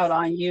took it out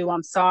on you.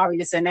 I'm sorry,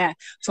 this and that.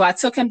 So I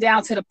took him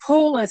down to the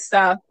pool and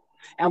stuff,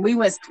 and we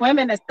went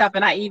swimming and stuff.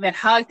 And I even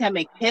hugged him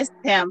and kissed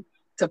him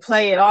to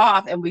play it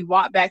off. And we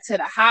walked back to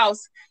the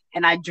house,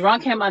 and I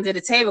drunk him under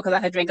the table because I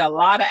had drank a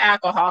lot of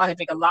alcohol. I had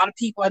drank a lot of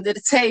people under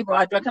the table.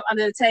 I drank him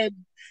under the table.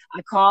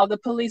 I called the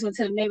police, went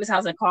to the neighbor's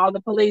house and called the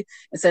police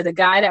and said, the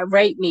guy that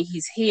raped me,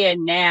 he's here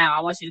now.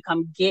 I want you to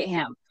come get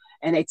him.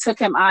 And they took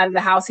him out of the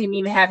house. He didn't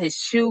even have his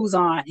shoes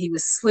on. He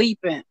was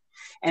sleeping.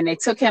 And they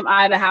took him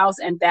out of the house,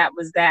 and that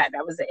was that.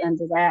 That was the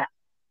end of that.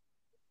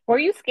 Were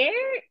you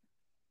scared?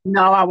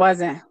 No, I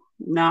wasn't.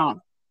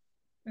 No.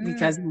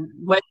 Because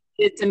what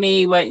he did to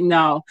me,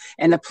 no.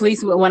 And the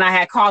police, when I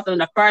had called them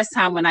the first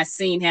time when I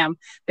seen him,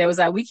 they was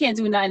like, we can't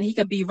do nothing. He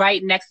could be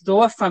right next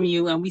door from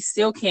you, and we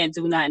still can't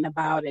do nothing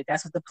about it.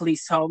 That's what the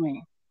police told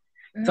me.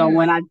 So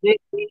when I did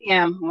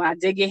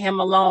get him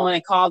alone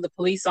and called the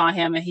police on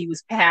him and he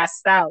was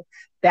passed out,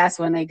 that's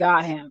when they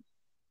got him.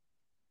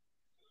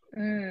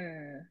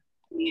 And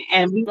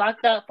we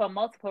locked up for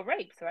multiple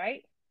rapes,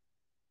 right?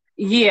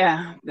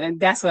 Yeah,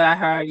 that's what I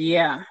heard.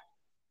 Yeah.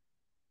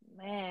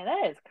 Man,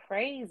 that is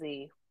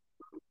crazy.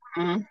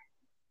 Mm-hmm.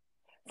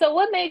 So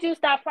what made you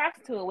stop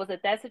prostituting? Was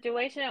it that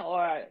situation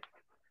or?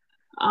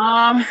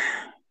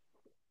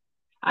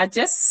 I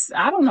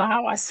don't know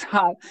how I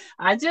stopped.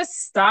 I just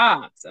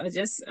stopped.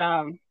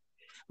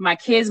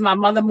 My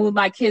mother moved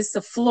my kids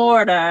to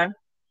Florida,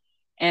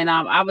 and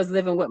I was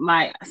living with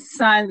my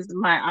son's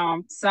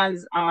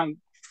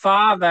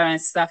father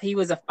and stuff. He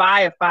was a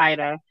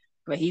firefighter,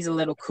 but he's a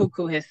little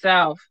cuckoo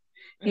himself.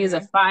 He was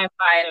a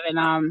firefighter, and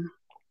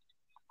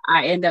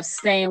I ended up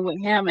staying with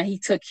him, and he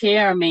took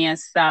care of me and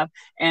stuff.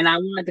 And I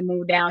wanted to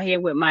move down here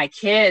with my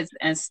kids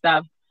and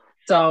stuff.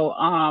 So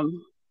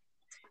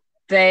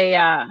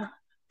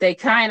they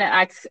kind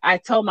of, I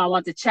told them I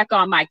wanted to check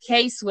on my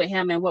case with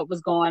him and what was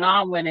going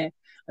on with it.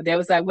 They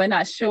was like, we're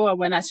not sure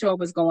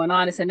what's going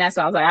on. This and that.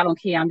 So I was like, I don't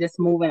care. I'm just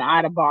moving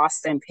out of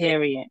Boston,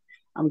 period.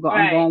 I'm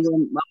going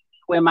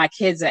where my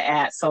kids are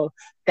at. So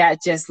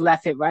that just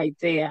left it right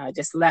there. I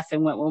just left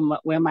and went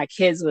where my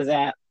kids was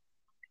at.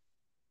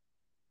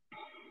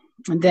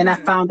 And then I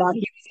found out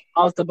he was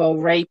multiple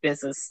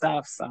rapists and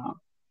stuff. So.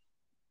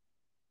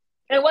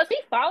 And was he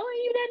following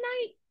you that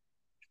night?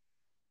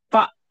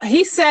 But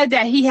he said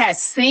that he had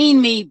seen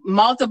me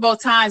multiple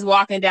times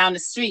walking down the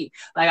street.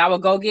 Like I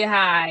would go get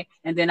high,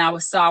 and then I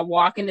would start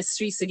walking the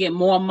streets to get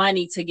more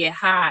money to get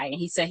high. And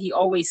he said he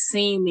always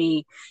seen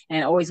me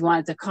and always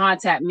wanted to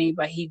contact me,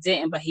 but he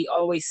didn't. But he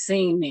always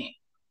seen me.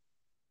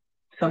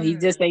 So he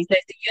said,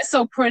 you're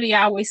so pretty.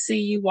 I always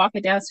see you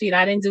walking down the street.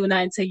 I didn't do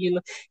nothing to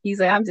you.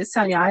 He's like, I'm just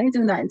telling you, I didn't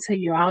do nothing to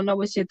you. I don't know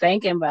what you're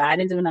thinking, but I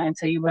didn't do nothing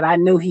to you. But I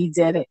knew he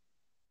did it.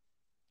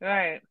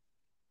 Right.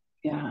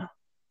 Yeah.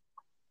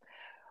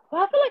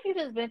 Well, I feel like you've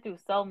just been through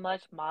so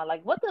much, Ma.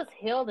 Like, what does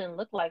healing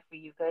look like for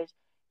you? Because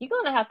you're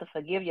going to have to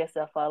forgive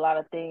yourself for a lot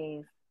of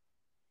things.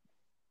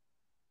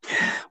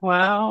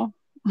 Well.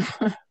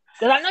 Because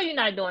I know you're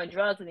not doing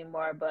drugs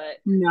anymore, but.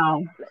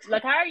 No.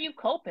 Like, how are you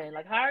coping?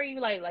 Like, how are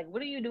you, like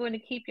what are you doing to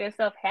keep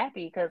yourself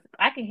happy? Because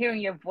I can hear in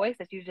your voice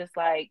that you're just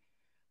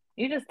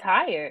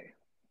tired.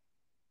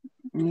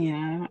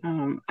 Yeah.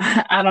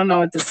 I don't know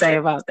what to say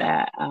about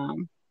that.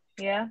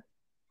 Yeah.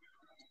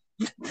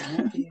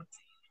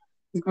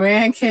 The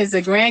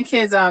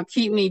grandkids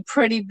keep me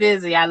pretty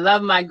busy. I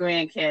love my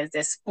grandkids.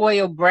 They're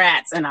spoiled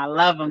brats, and I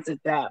love them to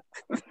death.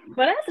 Well,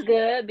 that's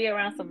good. Be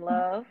around some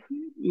love.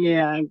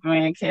 Yeah,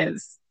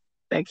 grandkids,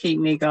 they keep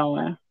me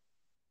going.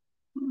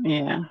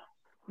 Yeah.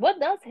 What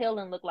does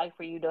healing look like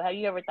for you, though? Have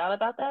you ever thought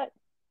about that?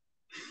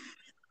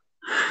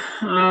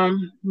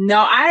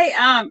 No,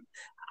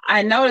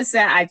 I noticed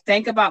that I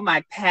think about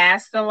my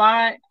past a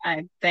lot.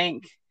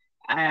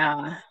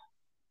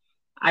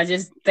 I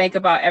just think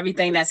about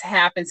everything that's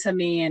happened to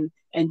me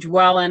and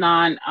dwelling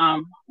on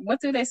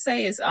what do they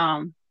say is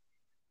what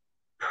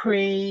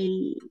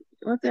do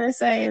they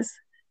say is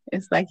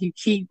it's like you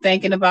keep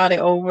thinking about it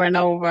over and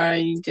over.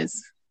 You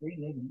just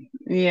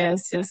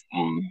it's just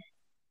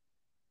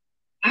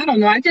I don't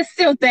know. I just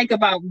still think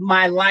about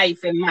my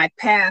life and my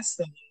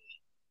past.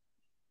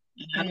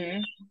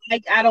 I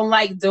don't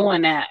like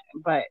doing that,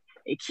 but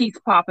it keeps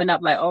popping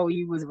up like, oh,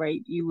 you was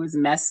raped, you was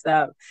messed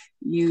up.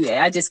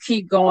 I just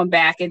keep going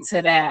back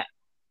into that.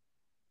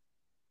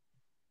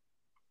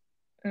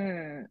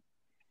 Did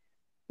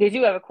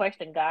you ever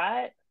question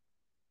God?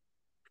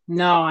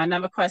 No, I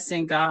never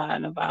questioned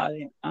God about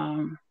it.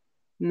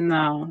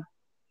 No.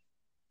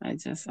 I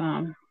just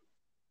I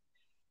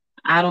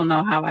don't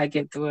know how I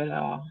get through it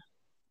all.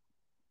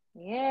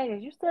 Yeah,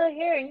 because you're still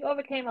here and you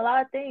overcame a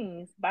lot of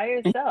things by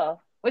yourself,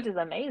 which is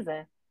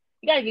amazing.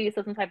 You gotta give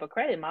yourself some type of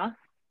credit, Ma.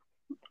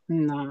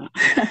 No,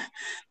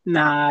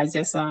 I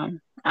just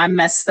I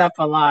messed up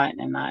a lot,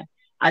 and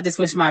I just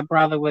wish my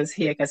brother was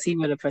here because he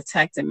would have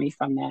protected me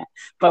from that.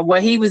 But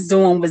what he was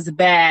doing was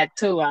bad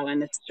too, out in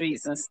the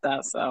streets and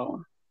stuff.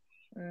 So,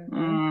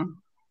 yeah.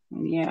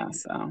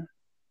 So,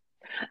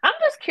 I'm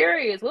just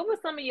curious. What were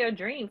some of your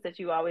dreams that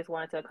you always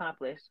wanted to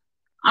accomplish?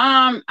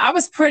 I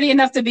was pretty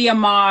enough to be a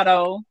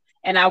model,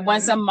 and I won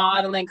some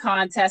modeling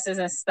contests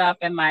and stuff.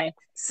 And my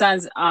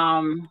son's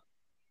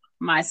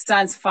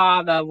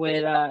father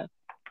would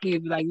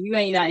he'd be like, "You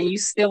ain't nothing, you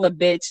still a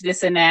bitch,"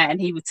 this and that,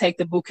 and he would take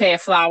the bouquet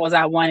of flowers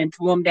I won and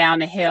threw them down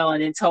the hill,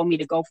 and then told me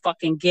to go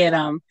fucking get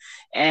them.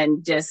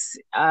 And just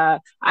I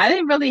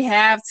didn't really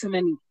have too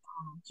many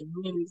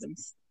dreams and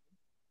stuff.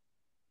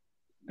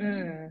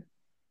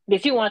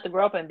 Did you want to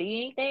grow up and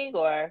be anything,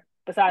 or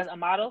besides a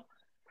model?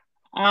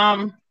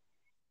 Did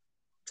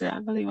I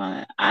really want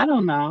to? I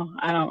don't know.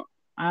 I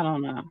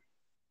don't know.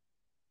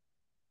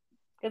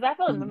 Because I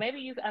feel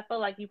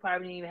like you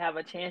probably didn't even have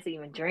a chance to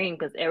even dream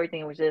because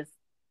everything was just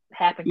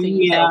happened to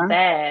you so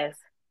fast.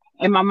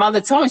 And my mother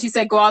told me, she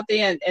said, go out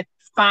there and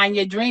find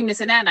your dream,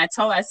 this and that. And I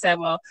told her, I said,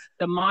 well,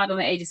 the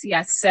modeling agency,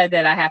 I said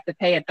that I have to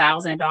pay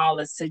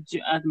 $1,000 to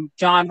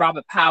John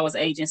Robert Powers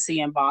agency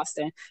in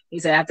Boston. He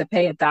said, I have to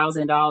pay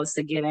 $1,000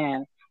 to get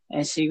in.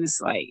 And she was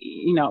like,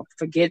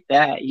 forget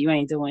that. You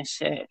ain't doing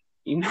shit,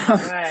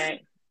 Right.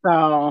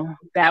 So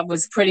that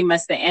was pretty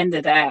much the end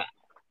of that.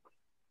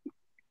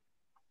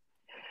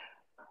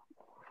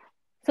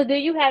 So do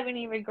you have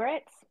any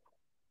regrets?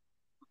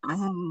 I have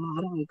a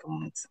lot of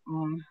regrets.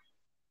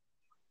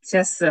 I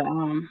just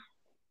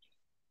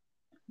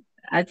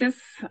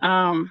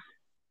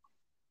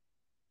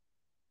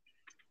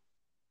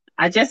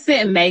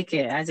didn't make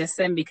it. I just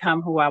didn't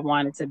become who I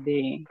wanted to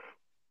be.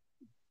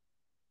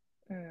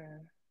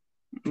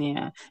 Yeah.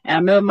 And I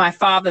remember my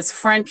father's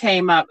friend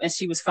came up, and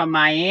she was from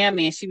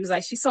Miami, and she was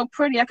like, she's so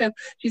pretty.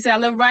 She said, I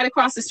live right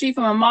across the street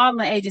from a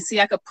modeling agency.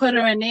 I could put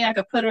her in there.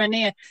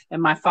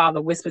 And my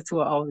father whispered to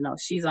her, oh no,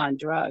 she's on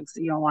drugs.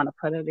 You don't want to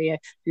put her there.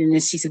 And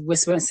then she said,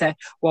 whisper and said,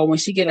 well, when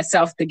she get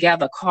herself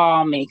together,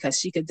 call me, because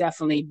she could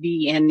definitely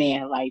be in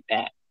there like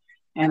that.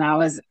 And I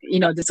was,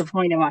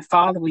 disappointed my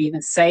father would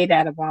even say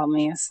that about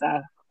me and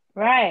stuff.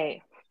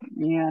 Right.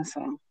 Yeah.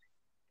 So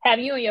have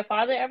you and your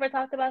father ever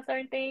talked about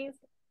certain things?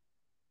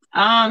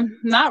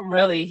 Not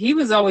really. He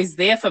was always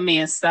there for me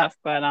and stuff,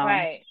 but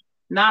right.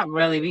 Not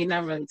really. We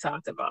never really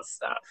talked about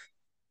stuff.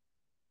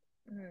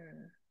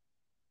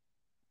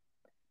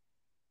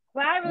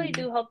 Well, I really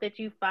do hope that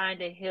you find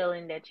the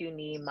healing that you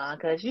need, Mom,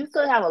 because you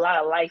still have a lot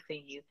of life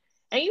in you.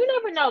 And you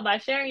never know, by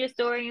sharing your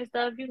story and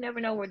stuff, you never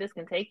know where this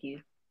can take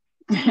you.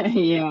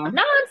 Yeah.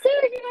 No, I'm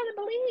serious. You gotta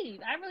believe.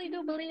 I really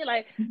do believe.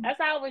 Like,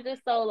 that's how we're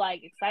just so,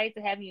 like, excited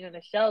to have you on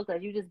the show,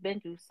 because you just been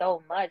through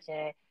so much,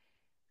 and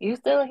you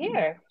still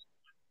here.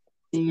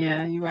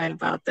 Yeah, you're right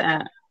about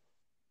that.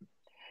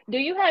 Do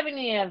you have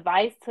any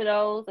advice to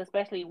those,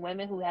 especially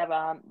women who have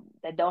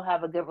that don't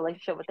have a good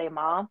relationship with their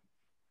mom?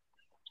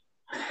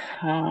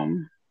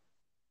 I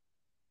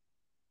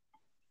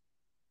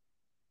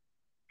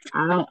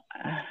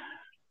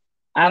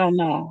don't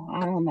know.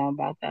 I don't know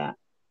about that.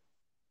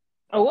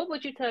 Or what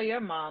would you tell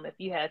your mom if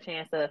you had a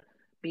chance to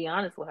be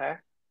honest with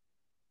her?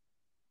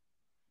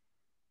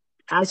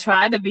 I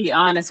tried to be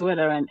honest with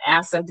her and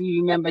asked her, do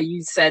you remember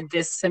you said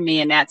this to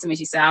me and that to me?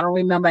 She said, I don't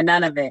remember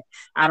none of it.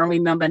 I don't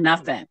remember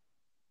nothing.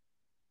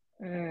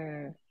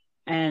 And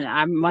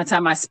one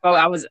time I spoke,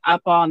 I was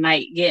up all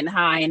night getting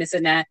high and this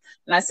and that.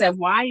 And I said,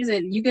 why is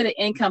it you get an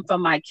income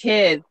from my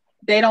kids?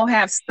 They don't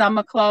have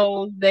summer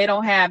clothes. They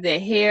don't have their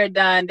hair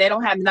done. They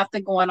don't have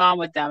nothing going on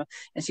with them.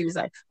 And she was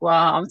like, well,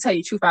 I'm going to tell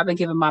you the truth. I've been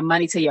giving my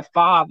money to your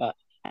father.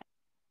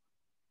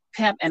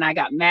 Pimp. And I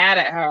got mad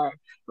at her.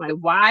 Like,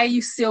 why are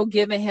you still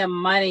giving him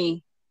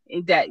money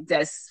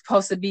that's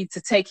supposed to be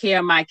to take care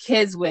of my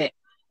kids with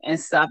and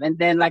stuff? And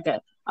then like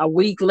a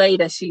week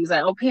later, she was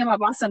like, oh, Pam, I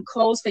bought some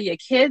clothes for your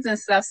kids and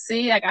stuff.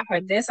 See, I got her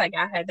this, I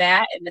got her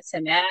that, and this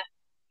and that.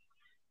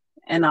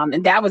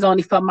 And that was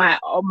only for my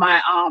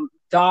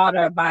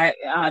daughter by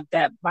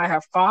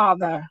her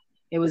father.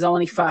 It was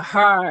only for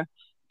her.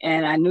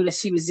 And I knew that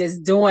she was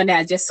just doing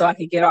that just so I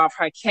could get off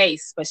her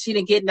case. But she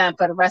didn't get nothing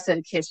for the rest of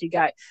the kids. She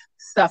got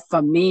stuff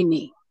from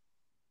Mimi,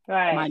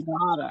 right, my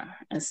daughter,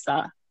 and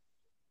stuff.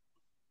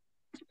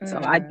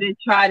 So I did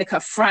try to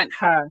confront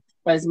her,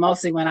 but it's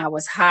mostly when I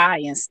was high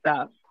and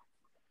stuff.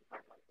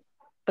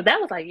 But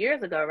that was like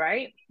years ago,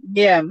 right?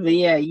 Yeah,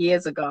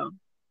 years ago.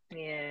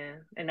 Yeah,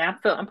 and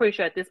I'm pretty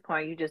sure at this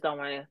point you just don't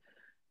want to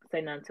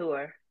say nothing to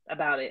her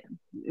about it.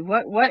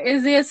 What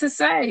is there to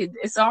say?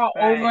 It's all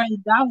over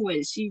and done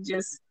with. She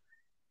just,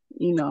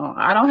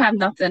 I don't have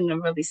nothing to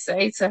really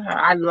say to her.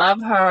 I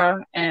love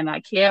her and I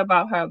care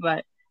about her,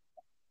 but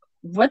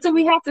what do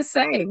we have to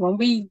say? When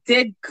we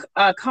did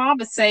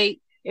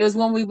conversate, it was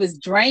when we was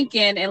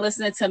drinking and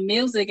listening to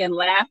music and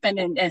laughing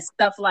and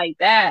stuff like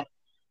that.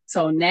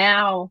 So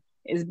now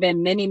it's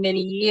been many,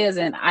 many years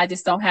and I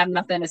just don't have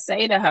nothing to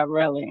say to her,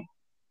 really.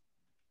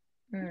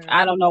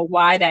 I don't know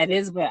why that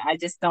is, but I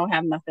just don't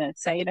have nothing to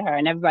say to her.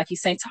 And everybody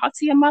keeps saying, talk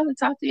to your mother,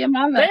 talk to your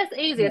mother. But it's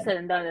easier said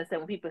than done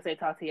when people say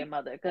talk to your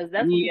mother, because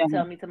that's what people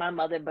tell me to my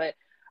mother. But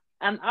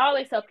I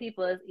always tell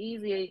people it's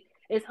easy.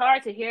 It's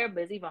hard to hear,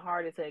 but it's even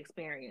harder to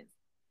experience.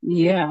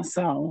 Yeah,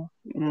 so.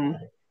 Well,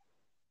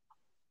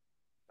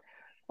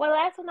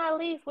 last but not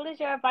least, what is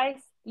your advice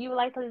you would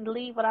like to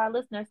leave with our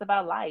listeners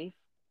about life?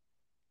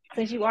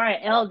 Since you are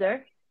an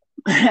elder.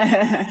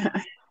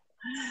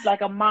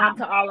 Like a mom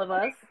to all of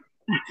us.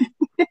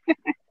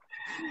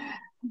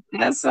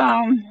 That's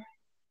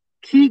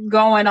keep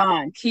going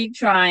on, keep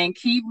trying,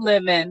 keep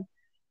living,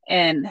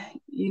 and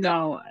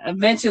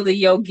eventually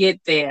you'll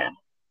get there.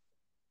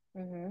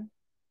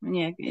 Mm-hmm.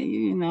 Yeah,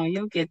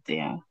 you'll get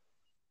there.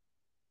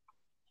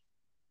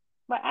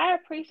 But I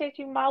appreciate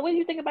you, Mom. What do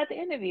you think about the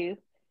interview?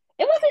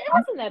 It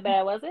wasn't that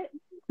bad, was it?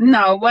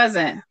 No, it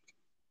wasn't.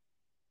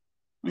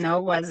 No,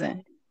 it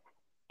wasn't.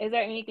 Is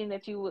there anything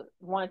that you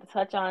wanted to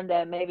touch on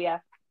that maybe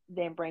I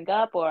didn't bring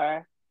up,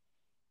 or?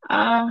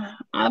 I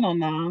don't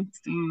know.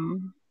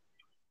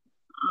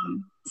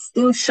 I'm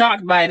still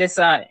shocked by this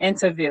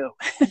interview.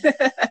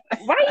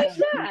 Why are you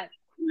shocked?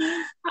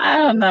 I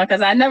don't know,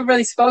 because I never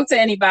really spoke to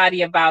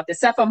anybody about this,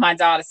 except for my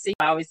daughter. See,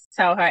 I always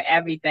tell her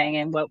everything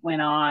and what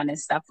went on and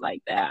stuff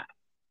like that.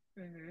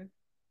 Mm-hmm.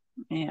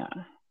 Yeah.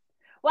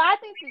 Well, I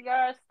think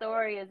your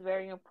story is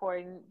very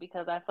important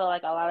because I feel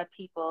like a lot of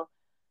people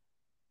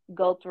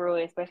go through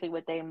it, especially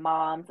with their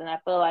moms. And I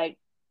feel like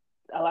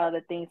a lot of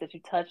the things that you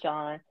touch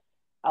on,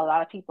 a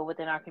lot of people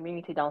within our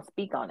community don't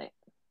speak on it.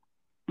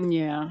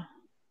 Yeah.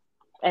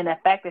 And the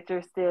fact that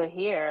you're still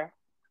here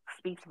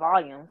speaks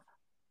volumes.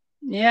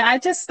 Yeah, I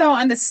just don't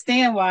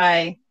understand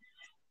why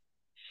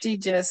she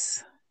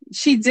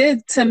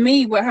did to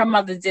me what her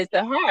mother did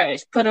to her.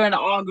 She put her in an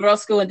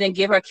all-girls school and then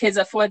give her kids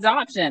up for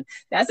adoption.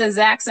 That's the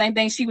exact same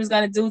thing she was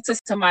going to do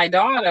to my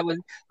daughter. Was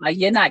like,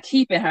 you're not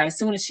keeping her. As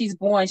soon as she's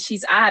born,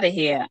 she's out of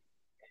here.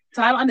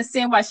 So I don't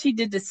understand why she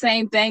did the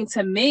same thing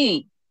to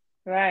me.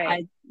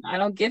 Right. I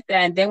don't get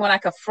that. And then when I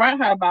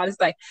confront her about it, it's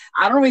like,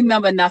 I don't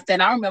remember nothing.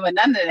 I don't remember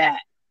none of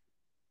that.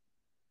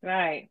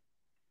 Right.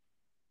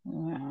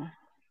 Yeah.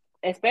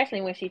 Especially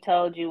when she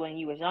told you when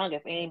you was young,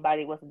 if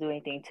anybody was to do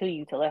anything to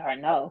you, to let her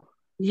know.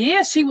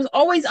 Yeah, she was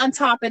always on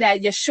top of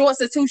that. Your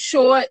shorts are too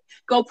short.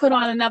 Go put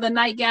on another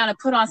nightgown and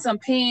put on some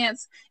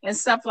pants and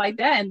stuff like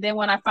that. And then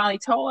when I finally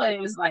told her, it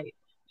was like,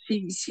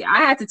 I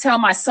had to tell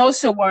my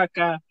social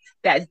worker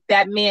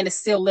that man is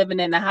still living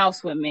in the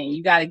house with me.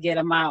 You got to get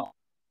him out.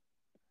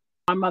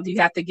 My mother,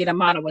 you have to get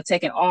him out, or we're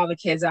taking all the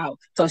kids out.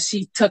 So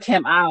she took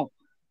him out.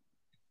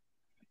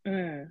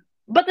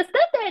 But the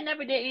stepdad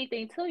never did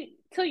anything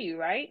to you,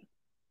 right?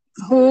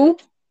 Who?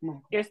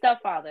 Your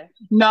stepfather.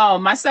 No,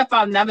 my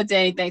stepfather never did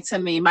anything to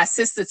me. My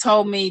sister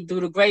told me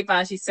through the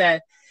grapevine, she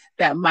said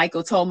that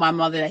Michael told my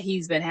mother that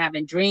he's been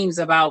having dreams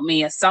about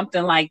me or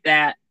something like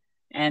that.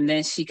 And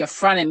then she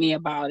confronted me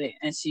about it.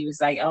 And she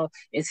was like, oh,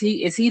 is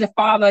he the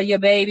father of your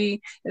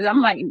baby? And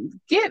I'm like,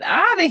 get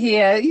out of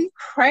here. Are you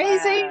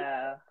crazy?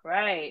 Wow.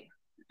 Right.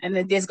 And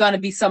then there's going to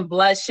be some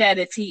bloodshed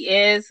if he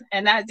is.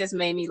 And that just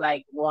made me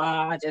like,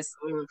 wow,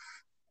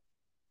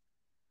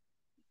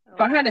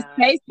 For her to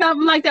say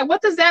something like that,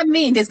 what does that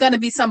mean? There's going to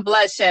be some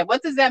bloodshed.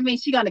 What does that mean?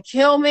 She going to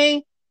kill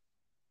me?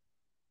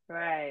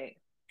 Right.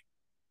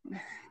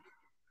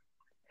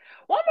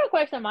 One more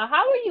question, Ma.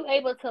 How were you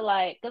able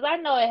to because I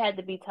know it had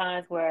to be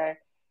times where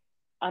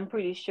I'm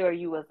pretty sure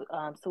you was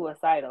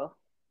suicidal.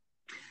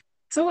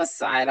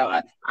 Suicidal.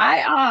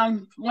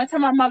 One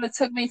time my mother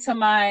took me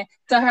to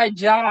her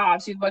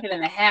job. She was working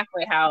in a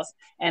halfway house,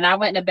 and I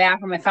went in the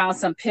bathroom and found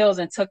some pills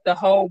and took the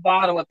whole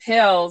bottle of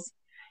pills.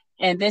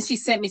 And then she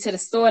sent me to the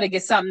store to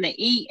get something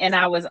to eat, and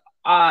I was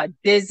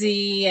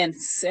dizzy and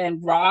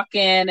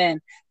rocking and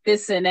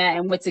this and that,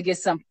 and went to get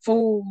some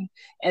food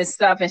and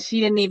stuff. And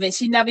she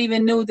never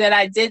even knew that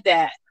I did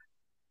that,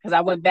 because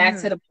I went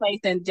back to the place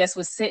and just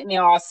was sitting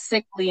there all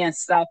sickly and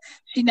stuff.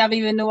 She never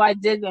even knew I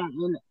did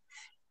that.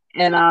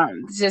 And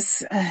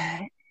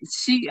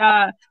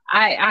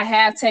I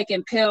have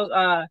taken pills.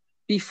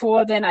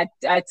 Before then, I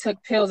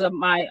took pills of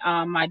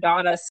my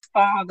daughter's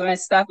father and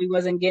stuff. He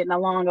wasn't getting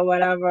along or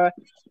whatever,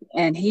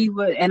 and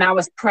I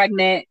was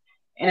pregnant,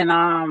 and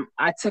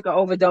I took an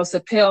overdose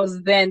of pills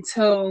then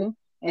too.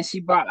 And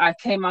I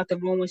came out the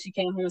room when she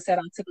came home and said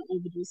I took an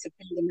overdose of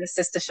pills. And my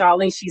sister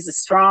Charlene, she's a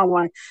strong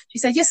one. She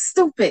said, "You're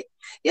stupid.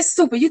 You're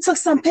stupid. You took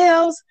some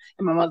pills."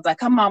 And my mother was like,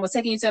 "Come on, we're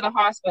taking you to the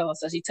hospital."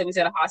 So she took me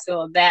to the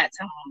hospital that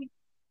time.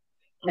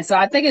 And so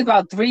I think it's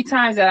about 3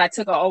 times that I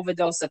took an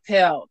overdose of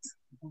pills.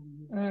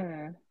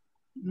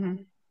 Mm-hmm.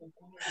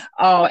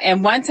 Oh,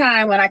 and one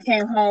time when I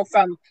came home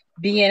from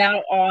being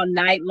out all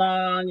night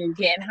long and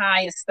getting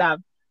high and stuff,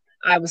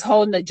 I was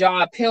holding a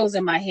jar of pills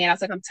in my hand. I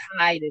was like, I'm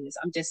tired of this.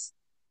 I'm just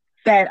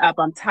fed up.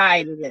 I'm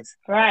tired of this.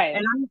 Right.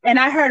 And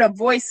I heard a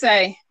voice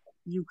say,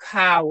 "You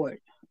coward."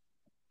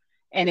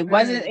 And it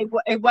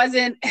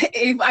wasn't,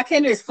 I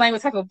can't explain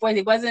what type of voice.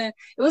 It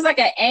was like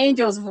an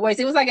angel's voice.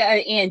 It was like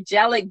an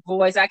angelic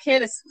voice. I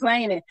can't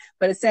explain it,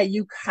 but it said,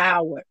 "You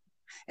coward."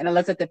 And I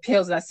looked at the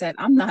pills and I said,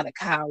 "I'm not a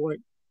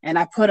coward." And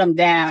I put them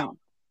down.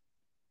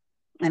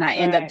 And I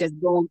end up just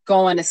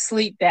going to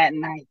sleep that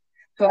night.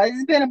 So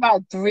it's been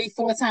about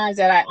 3-4 times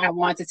that I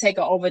wanted to take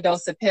an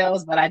overdose of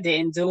pills, but I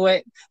didn't do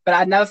it. But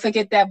I never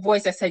forget that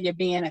voice that said, "You're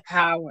being a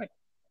coward."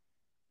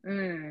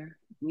 Yeah,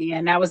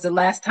 and that was the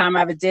last time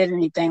I ever did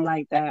anything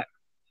like that.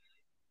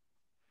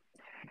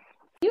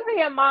 You hear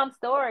your mom's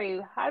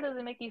story. How does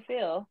it make you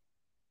feel?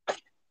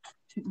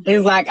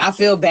 It's like I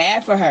feel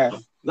bad for her.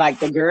 like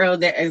the girl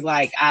that is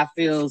like, I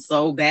feel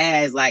so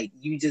bad. Like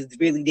you just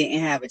really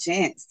didn't have a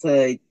chance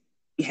to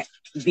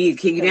be a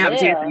kid. You didn't have a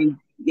chance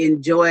to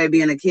enjoy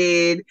being a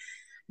kid.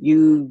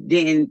 You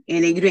didn't,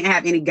 and then you didn't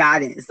have any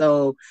guidance.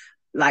 So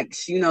like,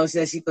 you know,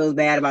 says she feels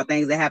bad about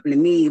things that happened to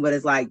me, but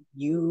it's like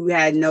you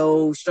had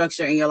no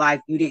structure in your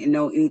life. You didn't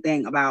know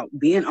anything about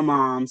being a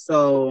mom.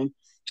 So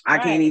I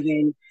can't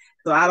even,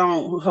 so I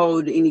don't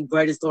hold any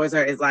grudges towards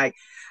her. It's like,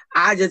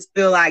 I just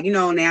feel like, you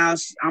know, now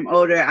I'm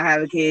older. I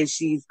have a kid.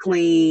 She's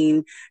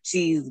clean.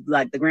 She's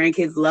like, the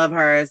grandkids love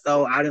her.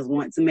 So I just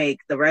want to make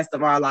the rest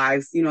of our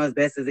lives, you know, as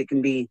best as it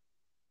can be.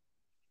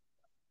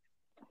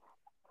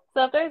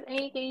 So if there's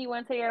anything you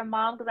want to tell your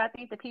mom, because I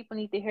think the people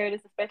need to hear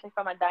this, especially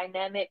from a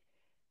dynamic,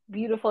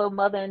 beautiful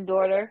mother and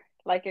daughter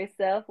like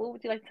yourself, what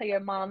would you like to tell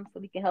your mom so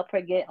we can help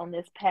her get on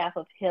this path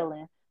of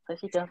healing so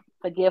she can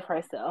forgive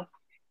herself?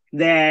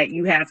 That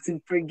you have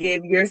to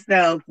forgive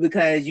yourself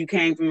because you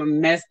came from a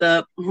messed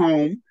up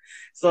home.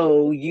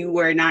 So you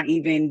were not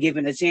even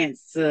given a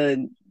chance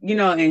to, you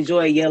know,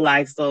 enjoy your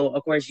life. So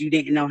of course you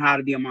didn't know how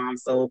to be a mom.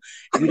 So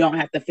you don't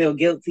have to feel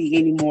guilty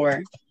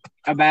anymore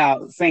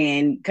about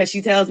saying, because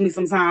she tells me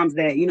sometimes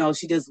that, you know,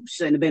 she just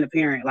shouldn't have been a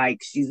parent. Like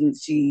she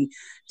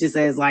just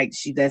says like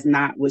that's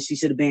not what she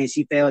should have been.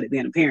 She failed at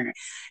being a parent.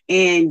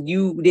 And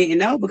you didn't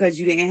know because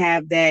you didn't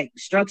have that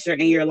structure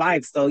in your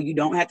life. So you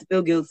don't have to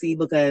feel guilty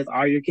because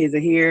all your kids are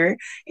here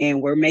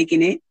and we're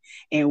making it.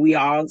 And we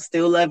all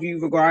still love you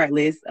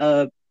regardless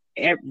of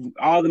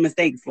all the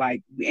mistakes.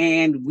 Like,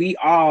 and we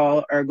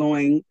all are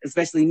going,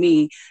 especially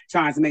me,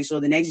 trying to make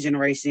sure the next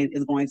generation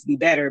is going to be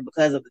better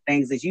because of the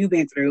things that you've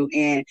been through.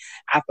 And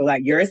I feel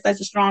like you're such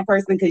a strong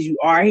person because you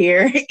are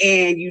here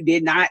and you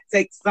did not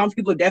take, some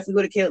people definitely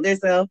would have killed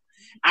themselves.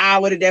 I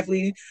would have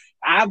definitely,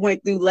 I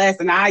went through less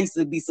and I used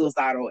to be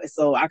suicidal.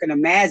 So I can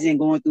imagine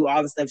going through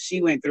all the stuff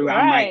she went through.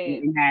 I might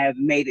even have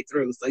made it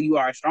through. So you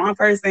are a strong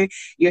person.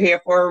 You're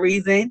here for a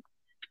reason.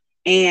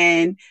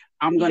 And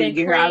I'm going to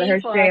get her out of her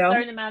for shell. A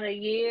certain amount of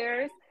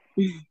years.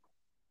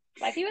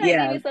 Like, you gotta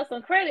give yourself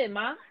some credit,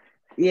 Ma.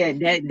 Yeah,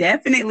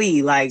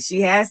 definitely. Like,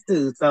 she has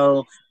to.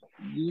 So,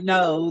 you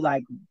know,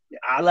 like,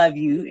 I love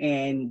you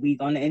and we're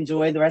going to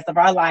enjoy the rest of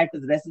our life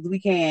as best as we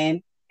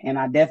can. And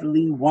I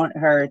definitely want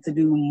her to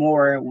do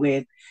more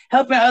with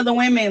helping other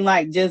women.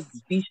 Like, just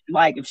be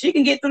like, if she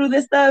can get through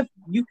this stuff,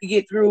 you can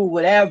get through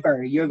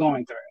whatever you're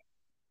going through.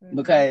 Mm-hmm.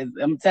 Because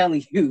I'm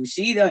telling you,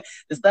 the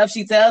stuff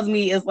she tells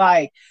me is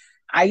like,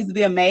 I used to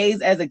be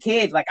amazed as a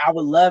kid. Like, I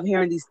would love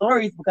hearing these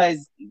stories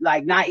because,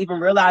 like, not even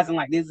realizing,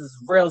 like, this is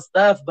real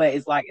stuff, but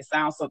it's like, it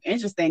sounds so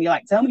interesting. You're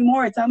like, tell me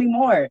more.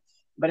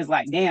 But it's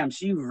like, damn,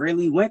 she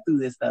really went through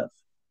this stuff.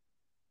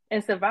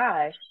 And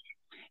survived.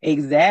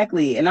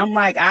 Exactly. And I'm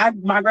like,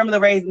 my grandmother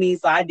raised me,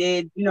 so I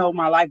did, you know,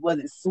 my life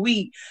wasn't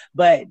sweet,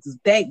 but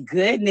thank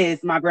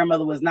goodness my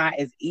grandmother was not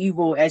as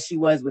evil as she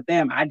was with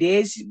them. I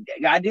did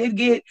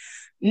get,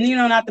 you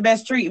know, not the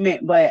best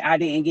treatment, but I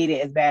didn't get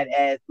it as bad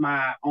as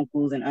my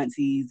uncles and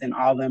aunties and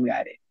all of them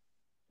got it.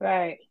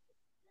 Right.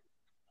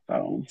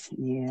 So,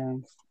 yeah.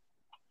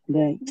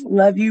 But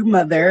love you,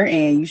 mother,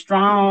 and you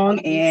strong,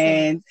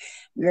 and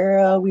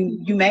girl,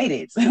 you made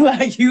it.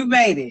 Like, you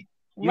made it.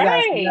 You got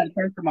a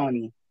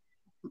testimony.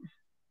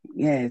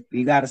 Yes,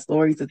 you got a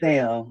story to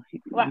tell.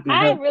 Well,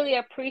 I really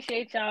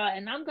appreciate y'all,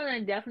 and I'm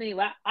gonna definitely.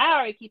 I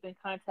already keep in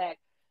contact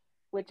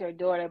with your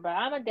daughter, but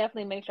I'm gonna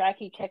definitely make sure I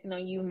keep checking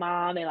on you,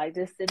 Mom, and like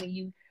just sending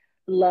you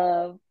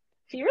love.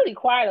 She really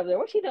quiet over there.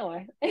 What's she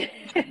doing?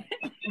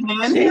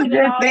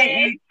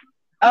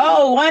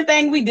 Oh, one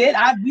thing we did,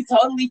 we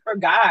totally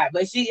forgot,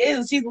 but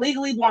she's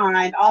legally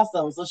blind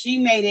also, so she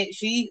made it.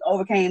 She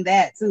overcame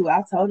that too.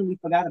 I totally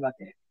forgot about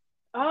that.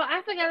 Oh,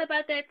 I forgot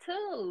about that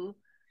too.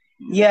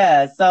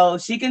 Yeah, so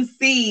she can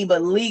see,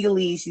 but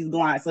legally she's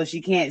blind, so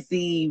she can't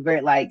see.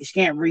 She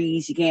can't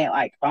read. She can't,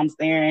 like, if I'm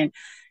staring,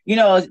 you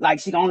know,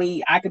 like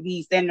I could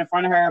be standing in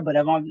front of her, but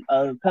if I'm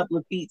a couple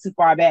of feet too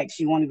far back,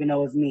 she won't even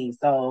know it's me.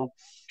 So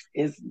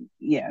so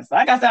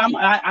like I said,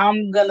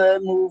 I'm gonna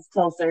move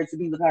closer to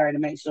be with her to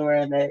make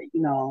sure that,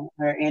 you know,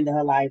 her end of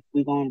her life,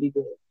 we're gonna be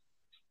good.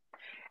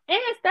 And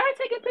start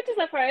taking pictures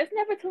of her. It's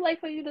never too late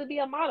for you to be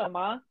a model,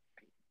 Ma.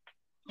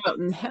 Oh,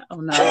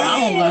 no, I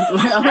don't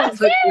want I'm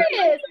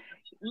serious.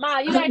 Ma,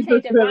 you gotta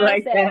change your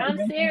mindset.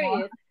 I'm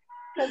serious.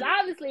 Because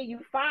obviously you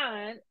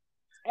fine.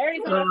 Every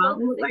time I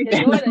spoke to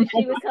your daughter,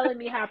 she was telling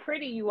me how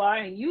pretty you are,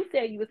 and you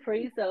said you was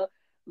pretty, so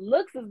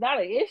looks is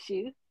not an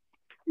issue.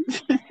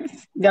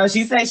 No,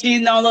 she said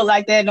she don't look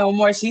like that no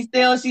more. She's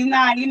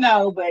not, you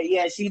know, but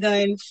yeah, she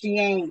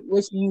ain't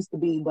what she used to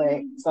be, but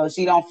so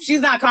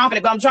she's not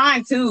confident, but I'm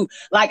trying to,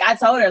 like I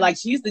told her, like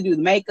she used to do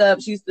the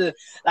makeup. She used to,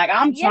 like,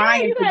 I'm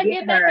trying you gotta to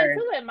get back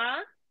into it, Ma.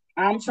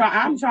 I'm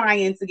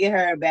trying to get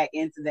her back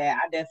into that.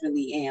 I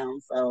definitely am.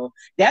 So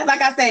that's, like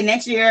I said,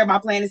 next year my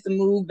plan is to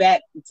move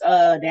back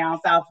down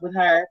south with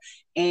her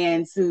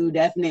and to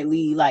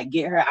definitely, like,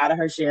 get her out of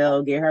her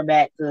shell, get her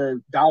back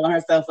to dolling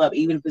herself up,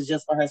 even if it's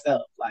just for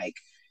herself. Like,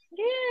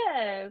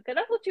 yeah, because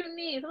that's what you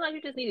need. Sometimes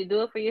you just need to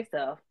do it for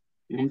yourself.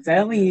 I'm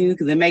telling you,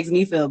 because it makes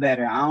me feel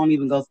better. I don't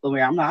even go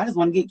somewhere. I just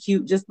want to get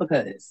cute just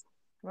because.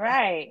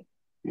 Right.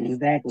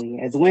 Exactly.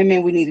 As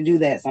women, we need to do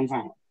that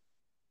sometimes.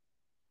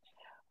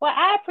 Well,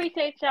 I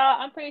appreciate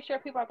y'all. I'm pretty sure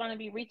people are going to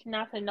be reaching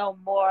out to know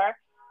more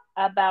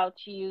about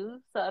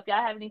you. So if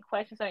y'all have any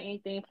questions or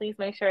anything, please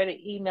make sure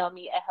to email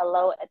me at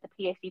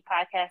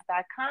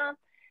hello@thephcpodcast.com.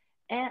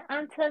 And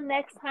until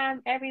next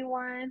time,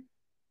 everyone,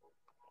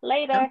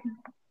 later.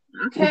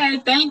 Okay,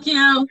 thank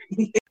you.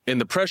 In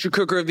the pressure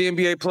cooker of the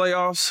NBA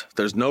playoffs,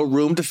 there's no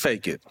room to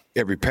fake it.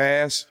 Every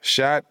pass,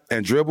 shot,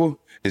 and dribble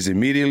is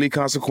immediately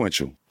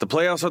consequential. The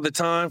playoffs are the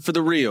time for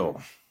the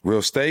real.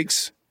 Real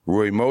stakes,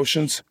 real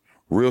emotions,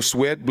 real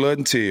sweat, blood,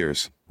 and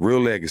tears, real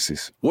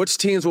legacies. Which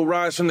teams will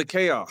rise from the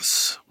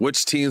chaos?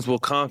 Which teams will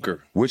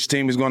conquer? Which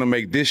team is going to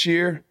make this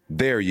year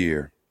their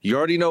year? You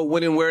already know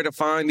when and where to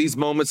find these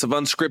moments of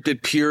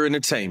unscripted, pure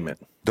entertainment.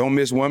 Don't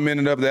miss 1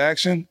 minute of the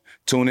action.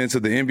 Tune into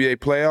the NBA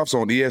playoffs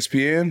on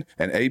ESPN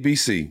and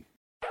ABC.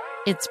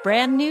 It's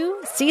brand new,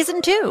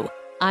 Season 2.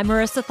 I'm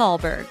Marissa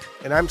Thalberg.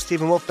 And I'm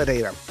Stephen Wolf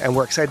Bedeta, and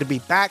we're excited to be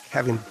back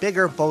having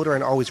bigger, bolder,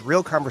 and always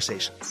real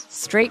conversations.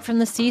 Straight from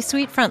the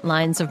C-suite front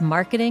lines of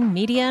marketing,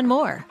 media, and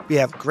more. We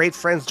have great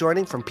friends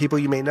joining from people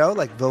you may know,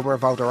 like Vilmer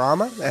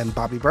Valderrama and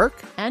Bobby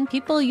Burke. And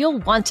people you'll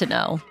want to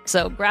know.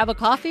 So grab a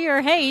coffee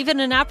or, hey, even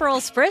an Aperol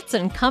Spritz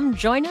and come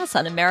join us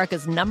on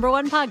America's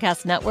 #1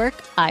 podcast network,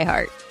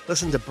 iHeart.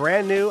 Listen to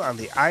brand new on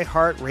the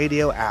iHeart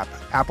Radio app,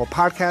 Apple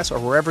Podcasts, or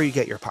wherever you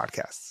get your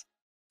podcasts.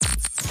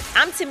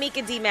 I'm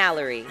Tamika D.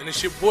 Mallory. And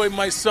it's your boy,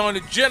 my son,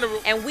 the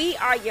General. And we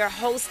are your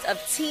hosts of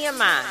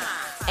TMI.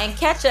 And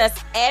catch us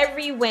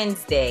every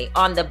Wednesday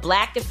on the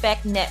Black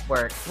Effect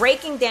Network,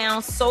 breaking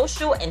down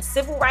social and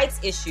civil rights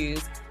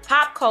issues,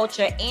 pop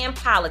culture, and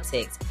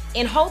politics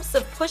in hopes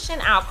of pushing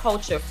our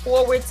culture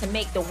forward to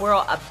make the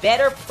world a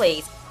better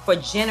place for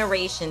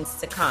generations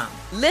to come.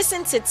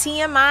 Listen to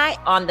TMI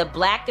on the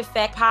Black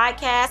Effect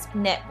Podcast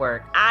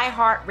Network,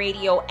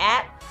 iHeartRadio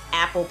app,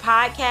 Apple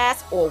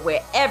Podcasts, or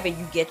wherever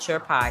you get your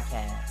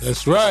podcasts.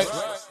 That's right.